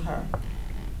revelation to her.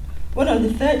 When on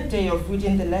the third day of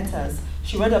reading the letters,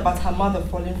 She read about her mother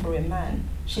falling for a man.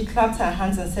 She clapped her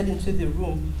hands and said into the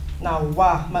room, "Now,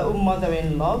 wow, my own mother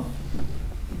in love."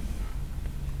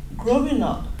 Growing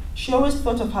up, she always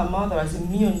thought of her mother as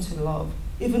immune to love,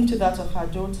 even to that of her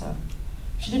daughter.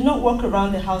 She did not walk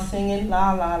around the house singing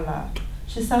la la la.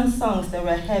 She sang songs that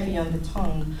were heavy on the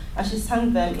tongue, and she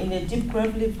sang them in a deep,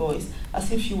 gravelly voice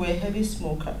as if she were a heavy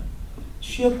smoker.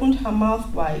 She opened her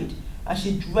mouth wide, and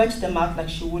she dredged them out like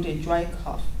she would a dry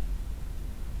cough.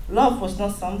 Love was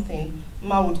not something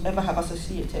Ma would ever have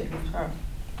associated with her.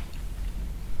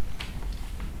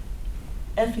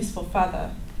 F is for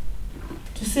father.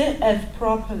 To say F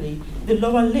properly, the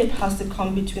lower lip has to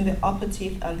come between the upper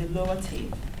teeth and the lower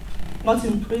teeth. Not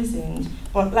imprisoned,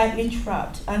 but lightly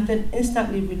trapped and then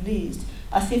instantly released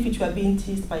as if it were being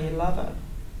teased by a lover.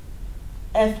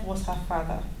 F was her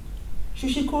father. Should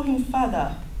she call him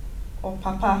father, or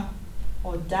papa,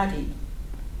 or daddy,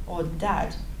 or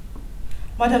dad?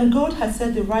 Madame Gold had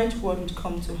said the right word would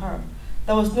come to her.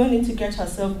 There was no need to get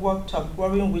herself worked up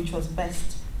worrying which was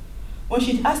best. When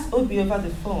she'd asked Obi over the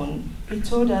phone, he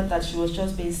told her that she was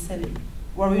just being silly,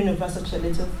 worrying over such a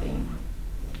little thing.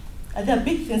 Are there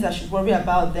big things I should worry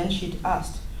about then, she'd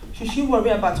asked. Should she worry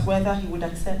about whether he would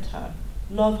accept her,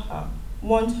 love her,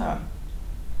 want her?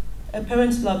 A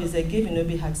parent's love is a given,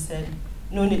 Obi had said.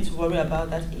 No need to worry about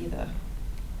that either.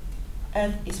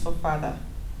 F is for father.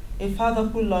 A father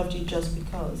who loved you just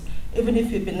because, even if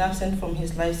you'd been absent from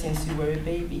his life since you were a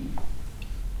baby.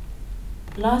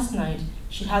 Last night,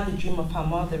 she had the dream of her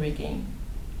mother again.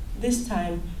 This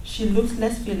time, she looked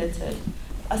less filleted,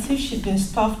 as if she'd been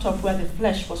stuffed up where the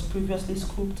flesh was previously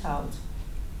scooped out.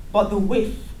 But the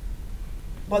whiff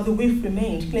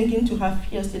remained, clinging to her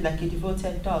fiercely like a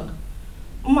devoted dog.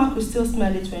 Uma could still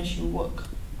smell it when she woke.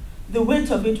 The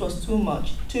weight of it was too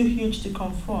much, too huge to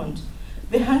confront.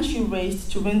 The hand she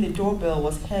raised to ring the doorbell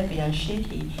was heavy and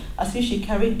shaky, as if she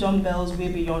carried dumbbells way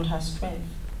beyond her strength.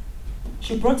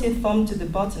 She brought a thumb to the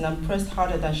button and pressed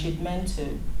harder than she'd meant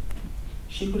to.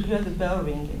 She could hear the bell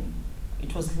ringing.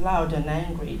 It was loud and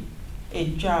angry.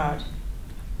 It jarred.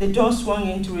 The door swung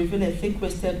in to reveal a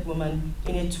thick-waisted woman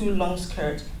in a too long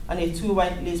skirt and a too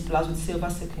white lace blouse with silver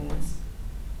sequins.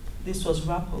 This was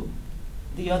Rapo,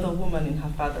 the other woman in her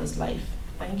father's life.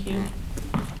 Thank you.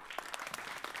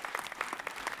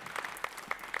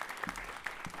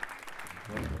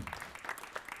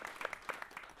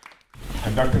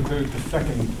 And that concludes the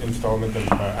second installment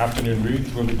of Afternoon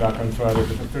Reads. We'll be back on Friday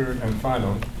with the third and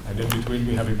final. And in between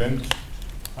we have events,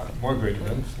 more great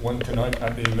events. One tonight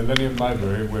at the Millennium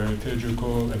Library where Teju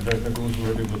Cole and Vesna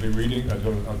Goldsworthy will be reading, as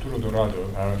well as Arturo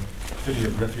Dorado, our City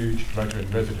of Refuge writer in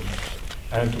residence.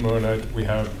 And tomorrow night we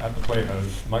have at the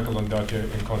Playhouse Michael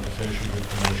Ondaatje in conversation with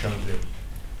Kamau Shanti.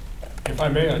 If I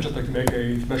may, I'd just like to make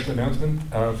a special announcement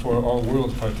for all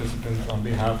Worlds participants on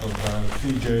behalf of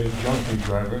CJ Johnson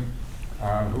Driver,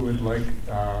 who would like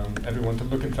everyone to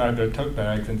look inside their tote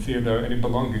bags and see if there are any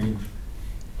belongings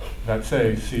that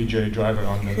say CJ Driver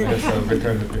on them. Yes, so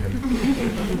return it to him.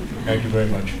 Thank you very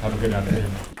much. Have a good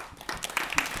afternoon.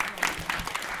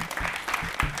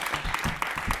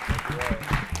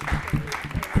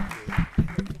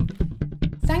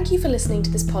 Thank you for listening to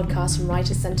this podcast from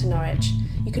Writers Centre Norwich.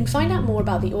 You can find out more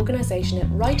about the organisation at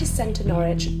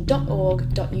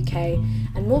writerscentrenorwich.org.uk,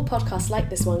 and more podcasts like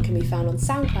this one can be found on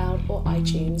SoundCloud or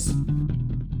iTunes.